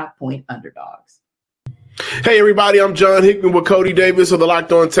 2.5-point underdogs. Hey, everybody, I'm John Hickman with Cody Davis of the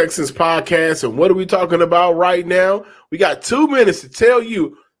Locked On Texans podcast. And what are we talking about right now? We got 2 minutes to tell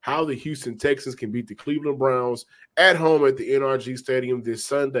you how the Houston Texans can beat the Cleveland Browns at home at the NRG Stadium this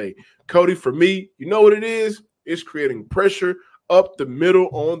Sunday. Cody, for me, you know what it is? It's creating pressure up the middle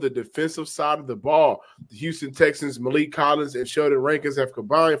on the defensive side of the ball. The Houston Texans, Malik Collins and Sheldon Rankins have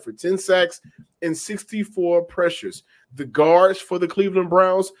combined for 10 sacks and 64 pressures. The guards for the Cleveland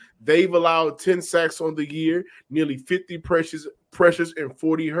Browns, they've allowed 10 sacks on the year, nearly 50 pressures and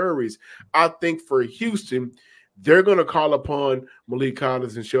 40 hurries. I think for Houston, they're going to call upon Malik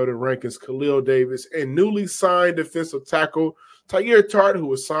Collins and Sheldon Rankins, Khalil Davis, and newly signed defensive tackle Tyler Tart, who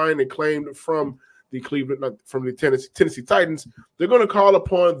was signed and claimed from the Tennessee Titans. They're going to call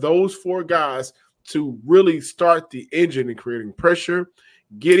upon those 4 guys to really start the engine in creating pressure,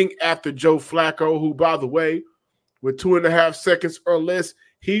 getting after Joe Flacco, who, by the way, with 2.5 seconds or less,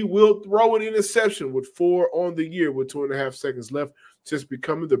 he will throw an interception with 4 on the year with 2.5 seconds left, just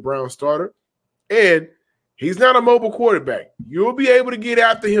becoming the Brown starter. And he's not a mobile quarterback. You'll be able to get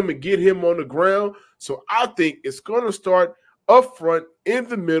after him and get him on the ground. So I think it's going to start up front, in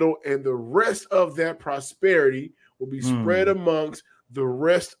the middle, and the rest of that prosperity will be spread amongst the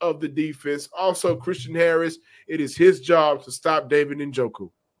rest of the defense. Also, Christian Harris, it is his job to stop David Njoku.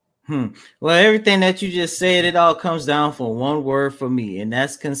 Well, everything that you just said, it all comes down for one word for me, and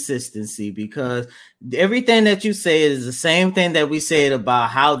that's consistency, because everything that you say is the same thing that we said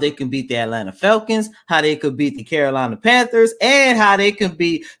about how they can beat the Atlanta Falcons, how they could beat the Carolina Panthers, and how they can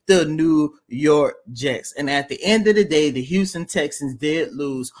beat the New York Jets. And at the end of the day, the Houston Texans did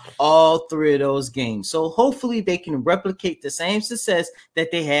lose all 3 of those games. So hopefully they can replicate the same success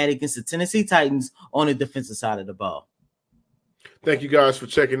that they had against the Tennessee Titans on the defensive side of the ball. Thank you guys for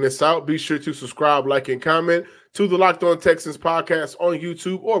checking this out. Be sure to subscribe, like, and comment to the Locked On Texans podcast on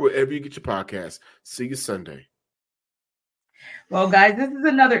YouTube or wherever you get your podcasts. See you Sunday. Well, guys, this is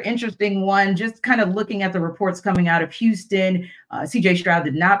another interesting one. Just kind of looking at the reports coming out of Houston. CJ Stroud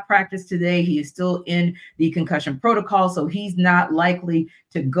did not practice today. He is still in the concussion protocol, so he's not likely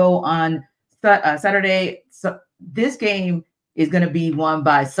to go on Saturday. So this game is going to be won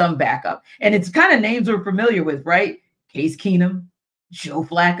by some backup. And it's kind of names we're familiar with, right? Case Keenum, Joe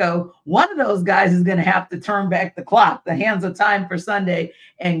Flacco. One of those guys is going to have to turn back the clock, the hands of time for Sunday,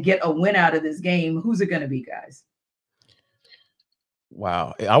 and get a win out of this game. Who's it going to be, guys?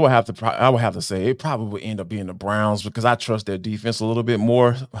 Wow, I would have to say it probably would end up being the Browns because I trust their defense a little bit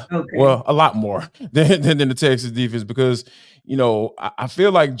more, Okay. well, a lot more than the Texas defense because I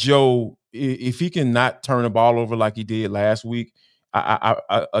feel like Joe, if he can not turn the ball over like he did last week,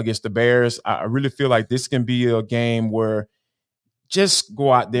 I against the Bears, I really feel like this can be a game where just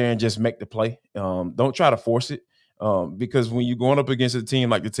go out there and just make the play. Don't try to force it because when you're going up against a team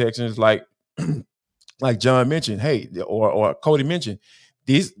like the Texans, like John mentioned, hey, or Cody mentioned,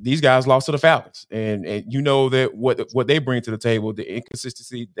 these guys lost to the Falcons, and you know that what they bring to the table, the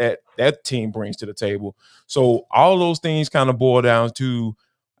inconsistency that team brings to the table. So all those things kind of boil down to,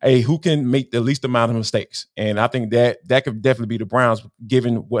 hey, who can make the least amount of mistakes? And I think that could definitely be the Browns,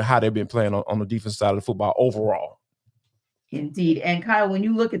 given how they've been playing on the defense side of the football overall. Indeed. And Kyle, when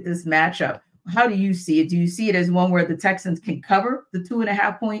you look at this matchup, how do you see it? Do you see it as one where the Texans can cover the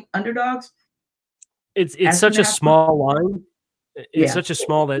 2.5-point underdogs? It's such a small line. It's such a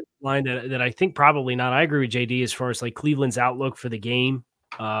small line that I think probably not. I agree with JD as far as like Cleveland's outlook for the game.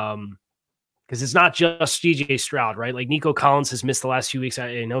 Because it's not just CJ Stroud, right? Like Nico Collins has missed the last few weeks.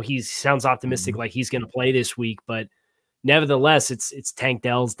 I know he sounds optimistic, like he's going to play this week, but nevertheless, it's Tank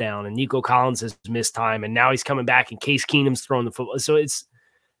Dell's down and Nico Collins has missed time, and now he's coming back and Case Keenum's throwing the football. So there's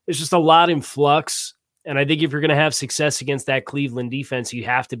just a lot in flux. And I think if you're going to have success against that Cleveland defense, you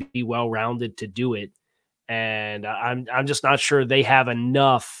have to be well-rounded to do it. And I'm just not sure they have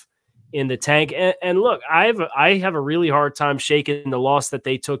enough in the tank. And look, I have a really hard time shaking the loss that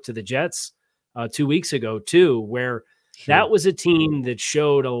they took to the Jets 2 weeks ago too, where that was a team that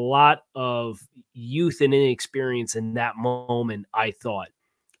showed a lot of youth and inexperience in that moment, I thought.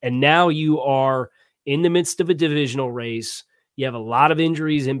 And now you are in the midst of a divisional race. You have a lot of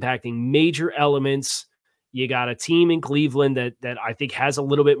injuries impacting major elements. You got a team in Cleveland that I think has a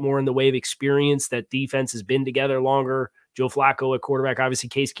little bit more in the way of experience. That defense has been together longer. Joe Flacco at quarterback. Obviously,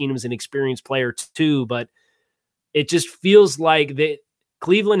 Case Keenum is an experienced player too, but it just feels like that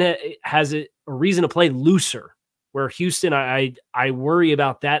Cleveland has a reason to play looser, where Houston, I worry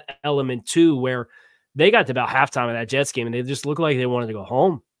about that element too, where they got to about halftime of that Jets game and they just looked like they wanted to go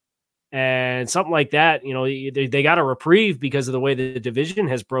home. And something like that, they got a reprieve because of the way the division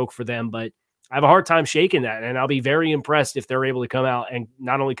has broke for them, but I have a hard time shaking that, and I'll be very impressed if they're able to come out and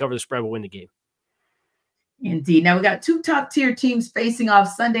not only cover the spread, but win the game. Indeed. Now we got two top-tier teams facing off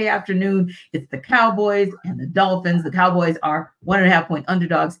Sunday afternoon. It's the Cowboys and the Dolphins. The Cowboys are 1.5-point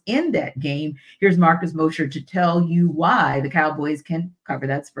underdogs in that game. Here's Marcus Mosher to tell you why the Cowboys can cover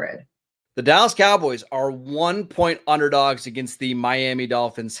that spread. The Dallas Cowboys are 1-point underdogs against the Miami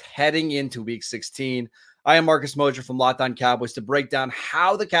Dolphins heading into Week 16. I am Marcus Mosher from Locked On Cowboys to break down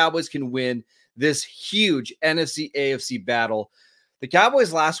how the Cowboys can win this huge NFC-AFC battle. The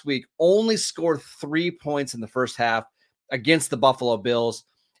Cowboys last week only scored 3 points in the first half against the Buffalo Bills.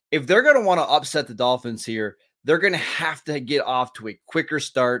 If they're going to want to upset the Dolphins here, they're going to have to get off to a quicker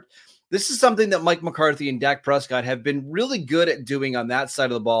start. This is something that Mike McCarthy and Dak Prescott have been really good at doing on that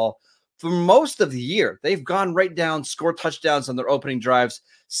side of the ball for most of the year. They've gone right down, scored touchdowns on their opening drives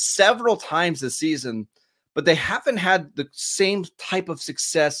several times this season, but they haven't had the same type of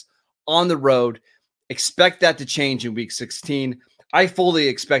success on the road. Expect that to change in Week 16. I fully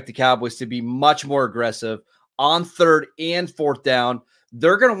expect the Cowboys to be much more aggressive on third and fourth down.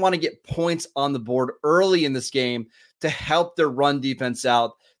 They're going to want to get points on the board early in this game to help their run defense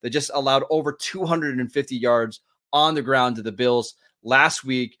out. They just allowed over 250 yards on the ground to the Bills last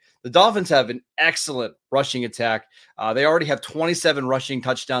week. The Dolphins have an excellent rushing attack. They already have 27 rushing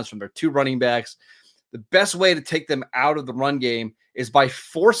touchdowns from their two running backs. The best way to take them out of the run game is by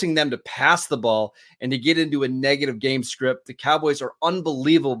forcing them to pass the ball and to get into a negative game script. The Cowboys are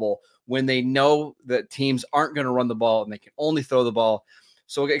unbelievable when they know that teams aren't going to run the ball and they can only throw the ball.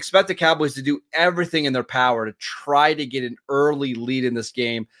 So expect the Cowboys to do everything in their power to try to get an early lead in this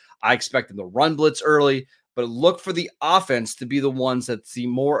game. I expect them to run blitz early, but look for the offense to be the ones that's the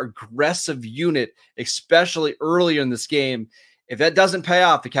more aggressive unit, especially earlier in this game. If that doesn't pay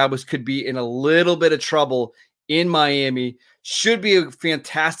off, the Cowboys could be in a little bit of trouble in Miami. Should be a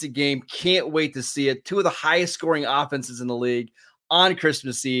fantastic game. Can't wait to see it. Two of the highest scoring offenses in the league on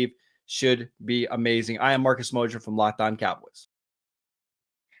Christmas Eve. Should be amazing. I am Marcus Mosher from Locked On Cowboys.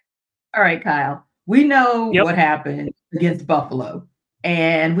 All right, Kyle. We know what happened against Buffalo,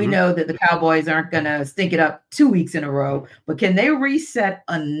 and we know that the Cowboys aren't going to stink it up 2 weeks in a row, but can they reset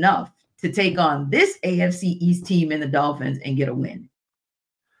enough to take on this AFC East team and the Dolphins and get a win?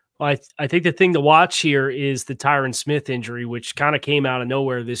 Well, I think the thing to watch here is the Tyron Smith injury, which kind of came out of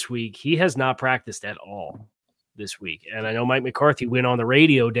nowhere this week. He has not practiced at all this week. And I know Mike McCarthy went on the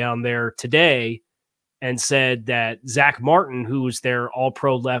radio down there today and said that Zach Martin, who was their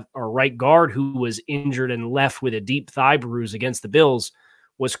all-pro left or right guard, who was injured and left with a deep thigh bruise against the Bills,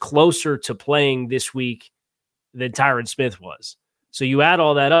 was closer to playing this week than Tyron Smith was. So you add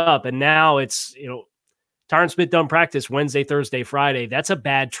all that up, and now it's, Tyron Smith done practice Wednesday, Thursday, Friday. That's a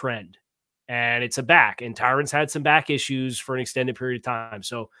bad trend, and it's a back. And Tyron's had some back issues for an extended period of time.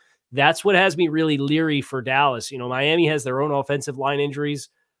 So that's what has me really leery for Dallas. Miami has their own offensive line injuries.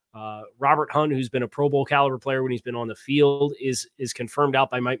 Robert Hunt, who's been a Pro Bowl caliber player when he's been on the field, is confirmed out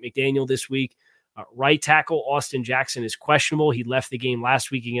by Mike McDaniel this week. Right tackle Austin Jackson is questionable. He left the game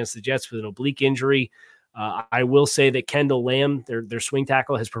last week against the Jets with an oblique injury. I will say that Kendall Lamb, their swing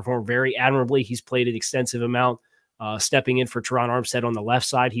tackle, has performed very admirably. He's played an extensive amount, stepping in for Teron Armstead on the left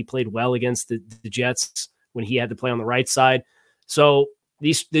side. He played well against the Jets when he had to play on the right side. So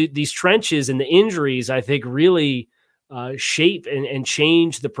these trenches and the injuries, I think, really shape and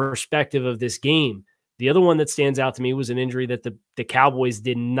change the perspective of this game. The other one that stands out to me was an injury that the Cowboys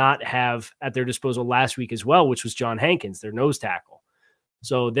did not have at their disposal last week as well, which was John Hankins, their nose tackle.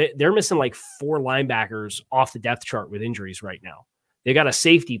 So they're missing like 4 linebackers off the depth chart with injuries right now. They got a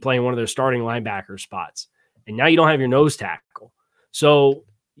safety playing one of their starting linebacker spots, and now you don't have your nose tackle. So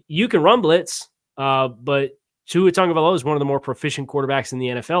you can run blitz, but Tua Tagovailoa is one of the more proficient quarterbacks in the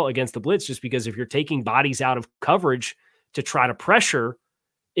NFL against the blitz, just because if you're taking bodies out of coverage to try to pressure,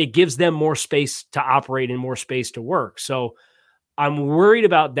 it gives them more space to operate and more space to work. So I'm worried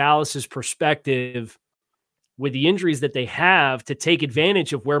about Dallas's perspective with the injuries that they have to take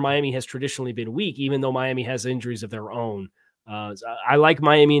advantage of where Miami has traditionally been weak, even though Miami has injuries of their own. I like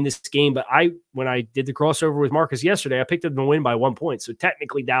Miami in this game, but when I did the crossover with Marcus yesterday, I picked them to win by 1 point. So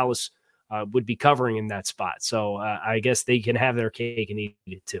technically Dallas would be covering in that spot. So I guess they can have their cake and eat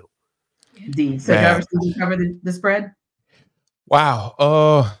it too. Indeed. So Jarvis, did you cover the spread?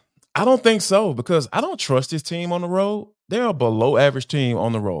 Wow. I don't think so, because I don't trust this team on the road. They're a below average team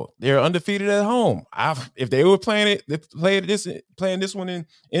on the road. They're undefeated at home. If they were playing this one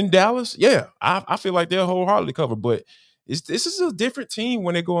in Dallas, yeah, I feel like they'll wholeheartedly cover. But this is a different team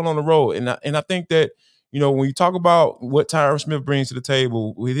when they're going on the road. And I think that, when you talk about what Tyron Smith brings to the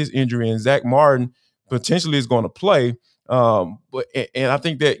table with his injury, and Zach Martin potentially is going to play, but I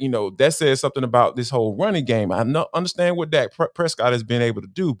think that that says something about this whole running game. I understand what Dak Prescott has been able to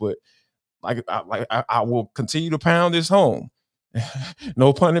do, but I will continue to pound this home.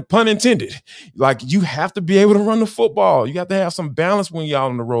 No pun intended. Like, you have to be able to run the football. You have to have some balance when you're out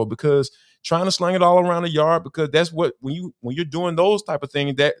on the road, because trying to sling it all around the yard, because that's what when you're doing those type of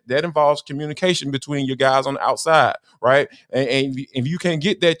things, that involves communication between your guys on the outside, right? And if you can't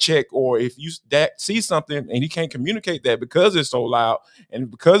get that check, or if you see something and you can't communicate that because it's so loud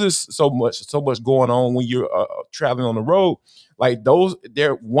and because it's so much going on when you're traveling on the road, like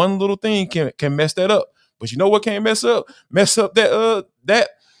there one little thing can mess that up. But you know what can't mess up that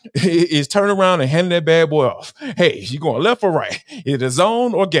is turn around and hand that bad boy off. Hey, you going left or right? Is it a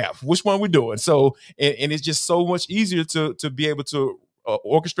zone or gap? Which one we doing? So, and it's just so much easier to be able to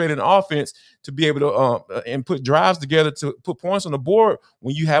orchestrate an offense, to be able to and put drives together to put points on the board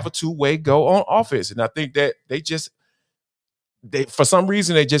when you have a two-way go on offense. And I think that they for some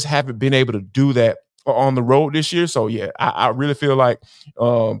reason they just haven't been able to do that on the road this year. So yeah, I really feel like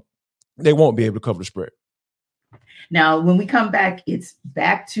they won't be able to cover the spread. Now, when we come back, it's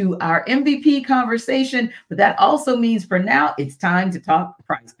back to our MVP conversation, but that also means for now, it's time to talk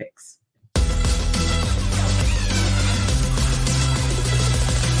Prize Picks.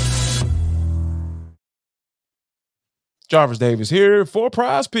 Jarvis Davis here for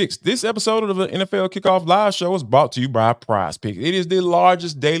Prize Picks. This episode of the NFL Kickoff Live Show is brought to you by Prize Picks. It is the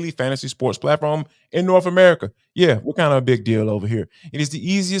largest daily fantasy sports platform in North America. Yeah, we're kind of a big deal over here. It is the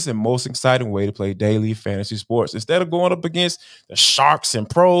easiest and most exciting way to play daily fantasy sports. Instead of going up against the sharks and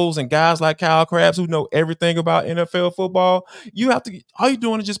pros and guys like Kyle Krabs who know everything about NFL football, all you're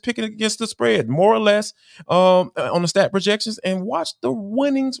doing is just picking against the spread, more or less, on the stat projections, and watch the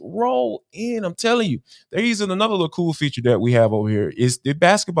winnings roll in. I'm telling you, there is another little cool feature that we have over here. It's the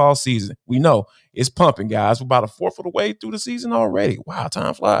basketball season. We know it's pumping, guys. We're about a fourth of the way through the season already. Wow,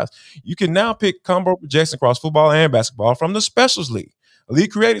 time flies. You can now pick combo projections across football and basketball from the Specials League, a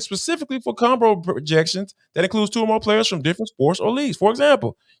league created specifically for combo projections that includes 2 or more players from different sports or leagues. For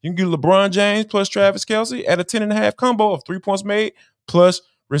example, you can get LeBron James plus Travis Kelce at a 10.5 combo of 3 points made plus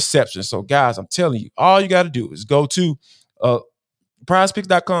receptions. So, guys, I'm telling you, all you got to do is go to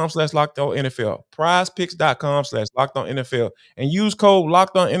prizepicks.com/LockedOnNFL, prizepicks.com/LockedOnNFL, and use code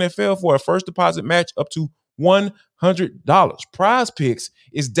LockedOnNFL for a first deposit match up to $100. Prize Picks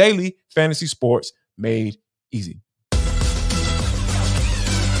is daily fantasy sports made easy.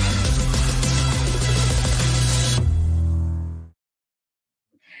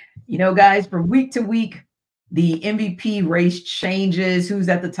 Guys, from week to week, the MVP race changes, who's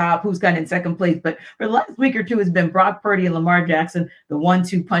at the top, who's got in second place. But for the last week or two, it's been Brock Purdy and Lamar Jackson, the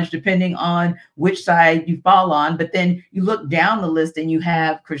 1-2 punch, depending on which side you fall on. But then you look down the list and you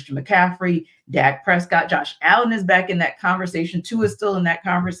have Christian McCaffrey, Dak Prescott, Josh Allen is back in that conversation. Tua is still in that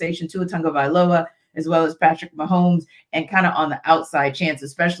conversation. Tua Tagovailoa, as well as Patrick Mahomes, and kind of on the outside chance,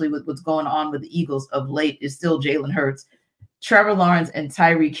 especially with what's going on with the Eagles of late, is still Jalen Hurts, Trevor Lawrence, and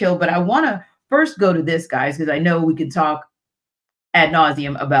Tyreek Hill. But I want to first go to this, guys, because I know we can talk ad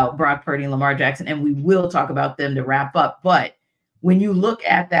nauseum about Brock Purdy and Lamar Jackson, and we will talk about them to wrap up. But when you look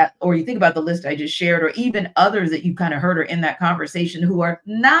at that, or you think about the list I just shared, or even others that you kind of heard are in that conversation who are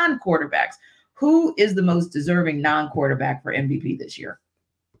non-quarterbacks, who is the most deserving non-quarterback for MVP this year?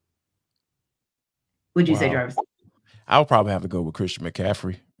 Would you say, Jarvis? I'll probably have to go with Christian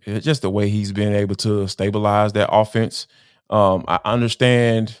McCaffrey. It's just the way he's been able to stabilize that offense. I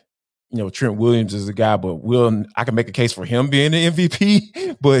understand, Trent Williams is a guy, but I can make a case for him being the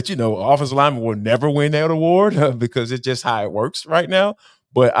MVP. But, offensive lineman will never win that award because it's just how it works right now.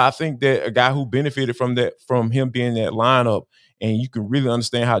 But I think that a guy who benefited from him being in that lineup, and you can really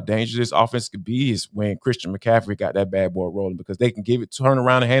understand how dangerous this offense could be, is when Christian McCaffrey got that bad boy rolling, because they can turn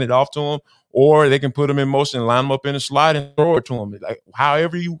around and hand it off to him, or they can put him in motion and line him up in a slide and throw it to him. Like,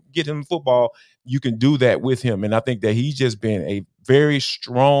 however you get him football, you can do that with him. And I think that he's just been a very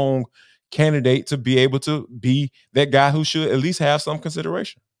strong candidate to be able to be that guy who should at least have some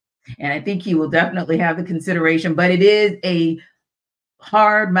consideration. And I think he will definitely have the consideration, but it is a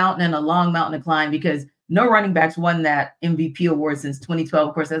hard mountain and a long mountain to climb, because no running backs won that MVP award since 2012.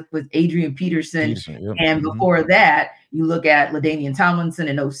 Of course, that was Adrian Peterson. Yep. And before that, you look at LaDainian Tomlinson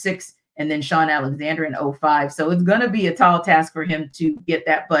in 2006, and then Sean Alexander in 2005. So it's going to be a tall task for him to get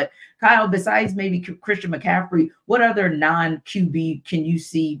that. But Kyle, besides maybe Christian McCaffrey, what other non-QB can you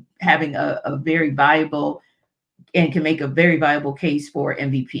see having a very viable and can make a very viable case for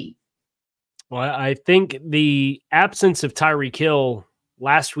MVP? Well, I think the absence of Tyreek Hill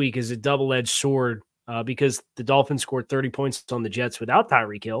last week is a double-edged sword because the Dolphins scored 30 points on the Jets without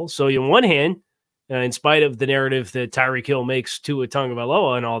Tyreek Hill. So on one hand, in spite of the narrative that Tyreek Hill makes Tua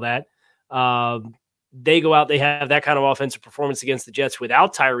Tagovailoa and all that, they go out, they have that kind of offensive performance against the Jets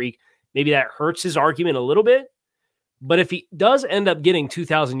without Tyreek. Maybe that hurts his argument a little bit. But if he does end up getting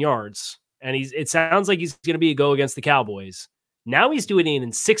 2,000 yards, and it sounds like he's going to be a go against the Cowboys, now he's doing it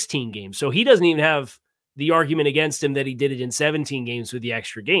in 16 games. So he doesn't even have the argument against him that he did it in 17 games with the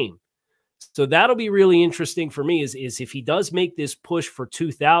extra game. So that'll be really interesting for me is if he does make this push for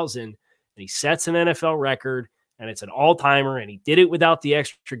 2,000 and he sets an NFL record and it's an all-timer and he did it without the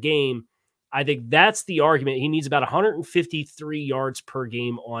extra game, I think that's the argument. He needs about 153 yards per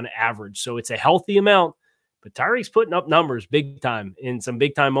game on average. So it's a healthy amount, but Tyreek's putting up numbers big time in some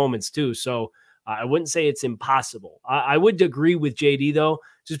big time moments too. So I wouldn't say it's impossible. I would agree with JD though,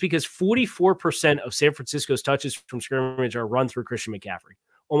 just because 44% of San Francisco's touches from scrimmage are run through Christian McCaffrey.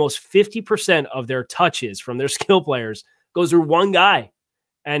 Almost 50% of their touches from their skill players goes through one guy,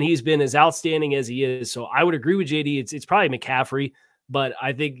 and he's been as outstanding as he is. So I would agree with JD. It's probably McCaffrey, but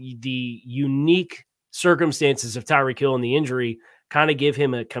I think the unique circumstances of Tyreek Hill and the injury kind of give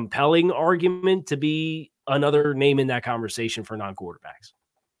him a compelling argument to be another name in that conversation for non-quarterbacks.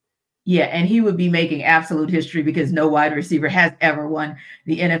 Yeah, and he would be making absolute history because no wide receiver has ever won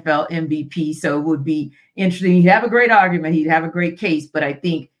the NFL MVP. So it would be interesting. He'd have a great argument. He'd have a great case. But I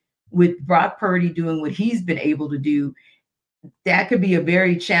think with Brock Purdy doing what he's been able to do, that could be a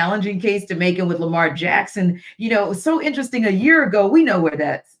very challenging case to make. And with Lamar Jackson, it was so interesting. A year ago, we know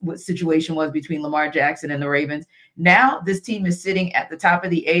what situation was between Lamar Jackson and the Ravens. Now this team is sitting at the top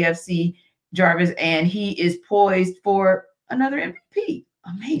of the AFC, Jarvis, and he is poised for another MVP.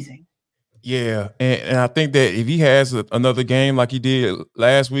 Amazing. Yeah, and I think that if he has another game like he did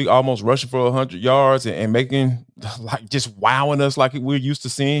last week, almost rushing for 100 yards and making, like, just wowing us like we're used to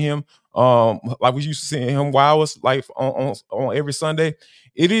seeing him, like we used to seeing him wow us like on every Sunday,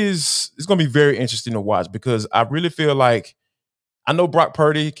 it's going to be very interesting to watch, because I really feel like, I know Brock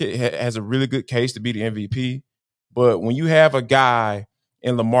Purdy has a really good case to be the MVP, but when you have a guy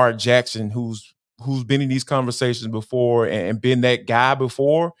in Lamar Jackson who's been in these conversations before and been that guy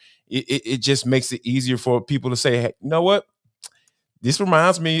before, it just makes it easier for people to say, hey, you know what? This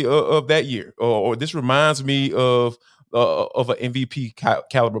reminds me of that year, or this reminds me of an MVP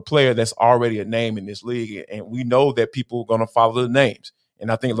caliber player that's already a name in this league. And we know that people are going to follow the names.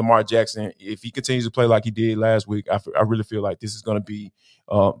 And I think Lamar Jackson, if he continues to play like he did last week, I really feel like this is going to be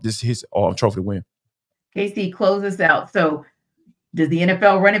his trophy to win. KC, close us out. So does the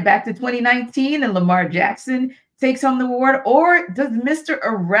NFL run it back to 2019 and Lamar Jackson takes home the award, or does Mr.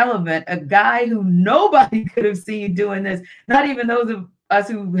 Irrelevant, a guy who nobody could have seen doing this, not even those of us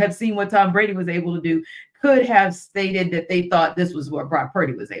who have seen what Tom Brady was able to do, could have stated that they thought this was what Brock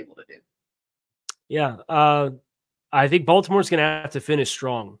Purdy was able to do? Yeah. I think Baltimore's going to have to finish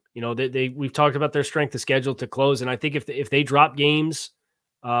strong. You know, we've talked about their strength of schedule to close. And I think if they drop games,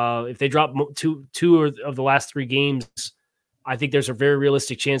 if they drop two of the last 3 games, I think there's a very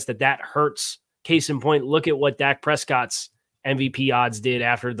realistic chance that hurts. Case in point, look at what Dak Prescott's MVP odds did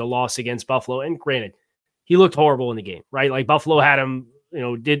after the loss against Buffalo. And granted, he looked horrible in the game, right? Like Buffalo had him,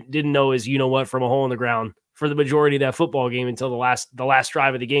 didn't know his, from a hole in the ground for the majority of that football game until the last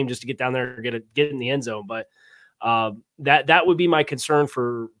drive of the game, just to get down there and get in the end zone. But that would be my concern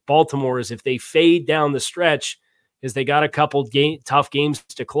for Baltimore, is if they fade down the stretch, is they got a couple tough games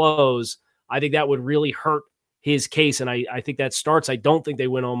to close. I think that would really hurt his case. And I think that starts, I don't think they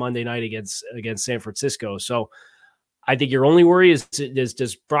win on Monday night against San Francisco. So I think your only worry is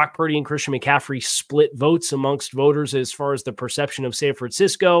does Brock Purdy and Christian McCaffrey split votes amongst voters as far as the perception of San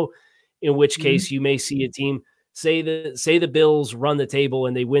Francisco, in which case you may see a team, say the Bills run the table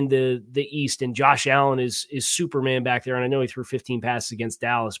and they win the East, and Josh Allen is Superman back there. And I know he threw 15 passes against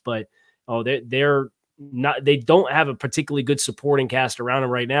Dallas, but they don't have a particularly good supporting cast around him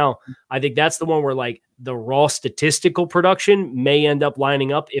right now. I think that's the one where like the raw statistical production may end up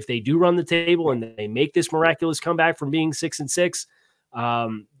lining up if they do run the table and they make this miraculous comeback from being 6-6.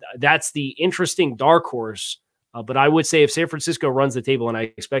 That's the interesting dark horse. But I would say if San Francisco runs the table, and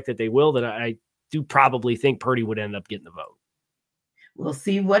I expect that they will, that I do probably think Purdy would end up getting the vote. We'll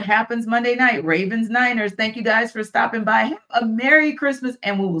see what happens Monday night. Ravens, Niners. Thank you guys for stopping by. Have a Merry Christmas,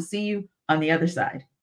 and we will see you on the other side.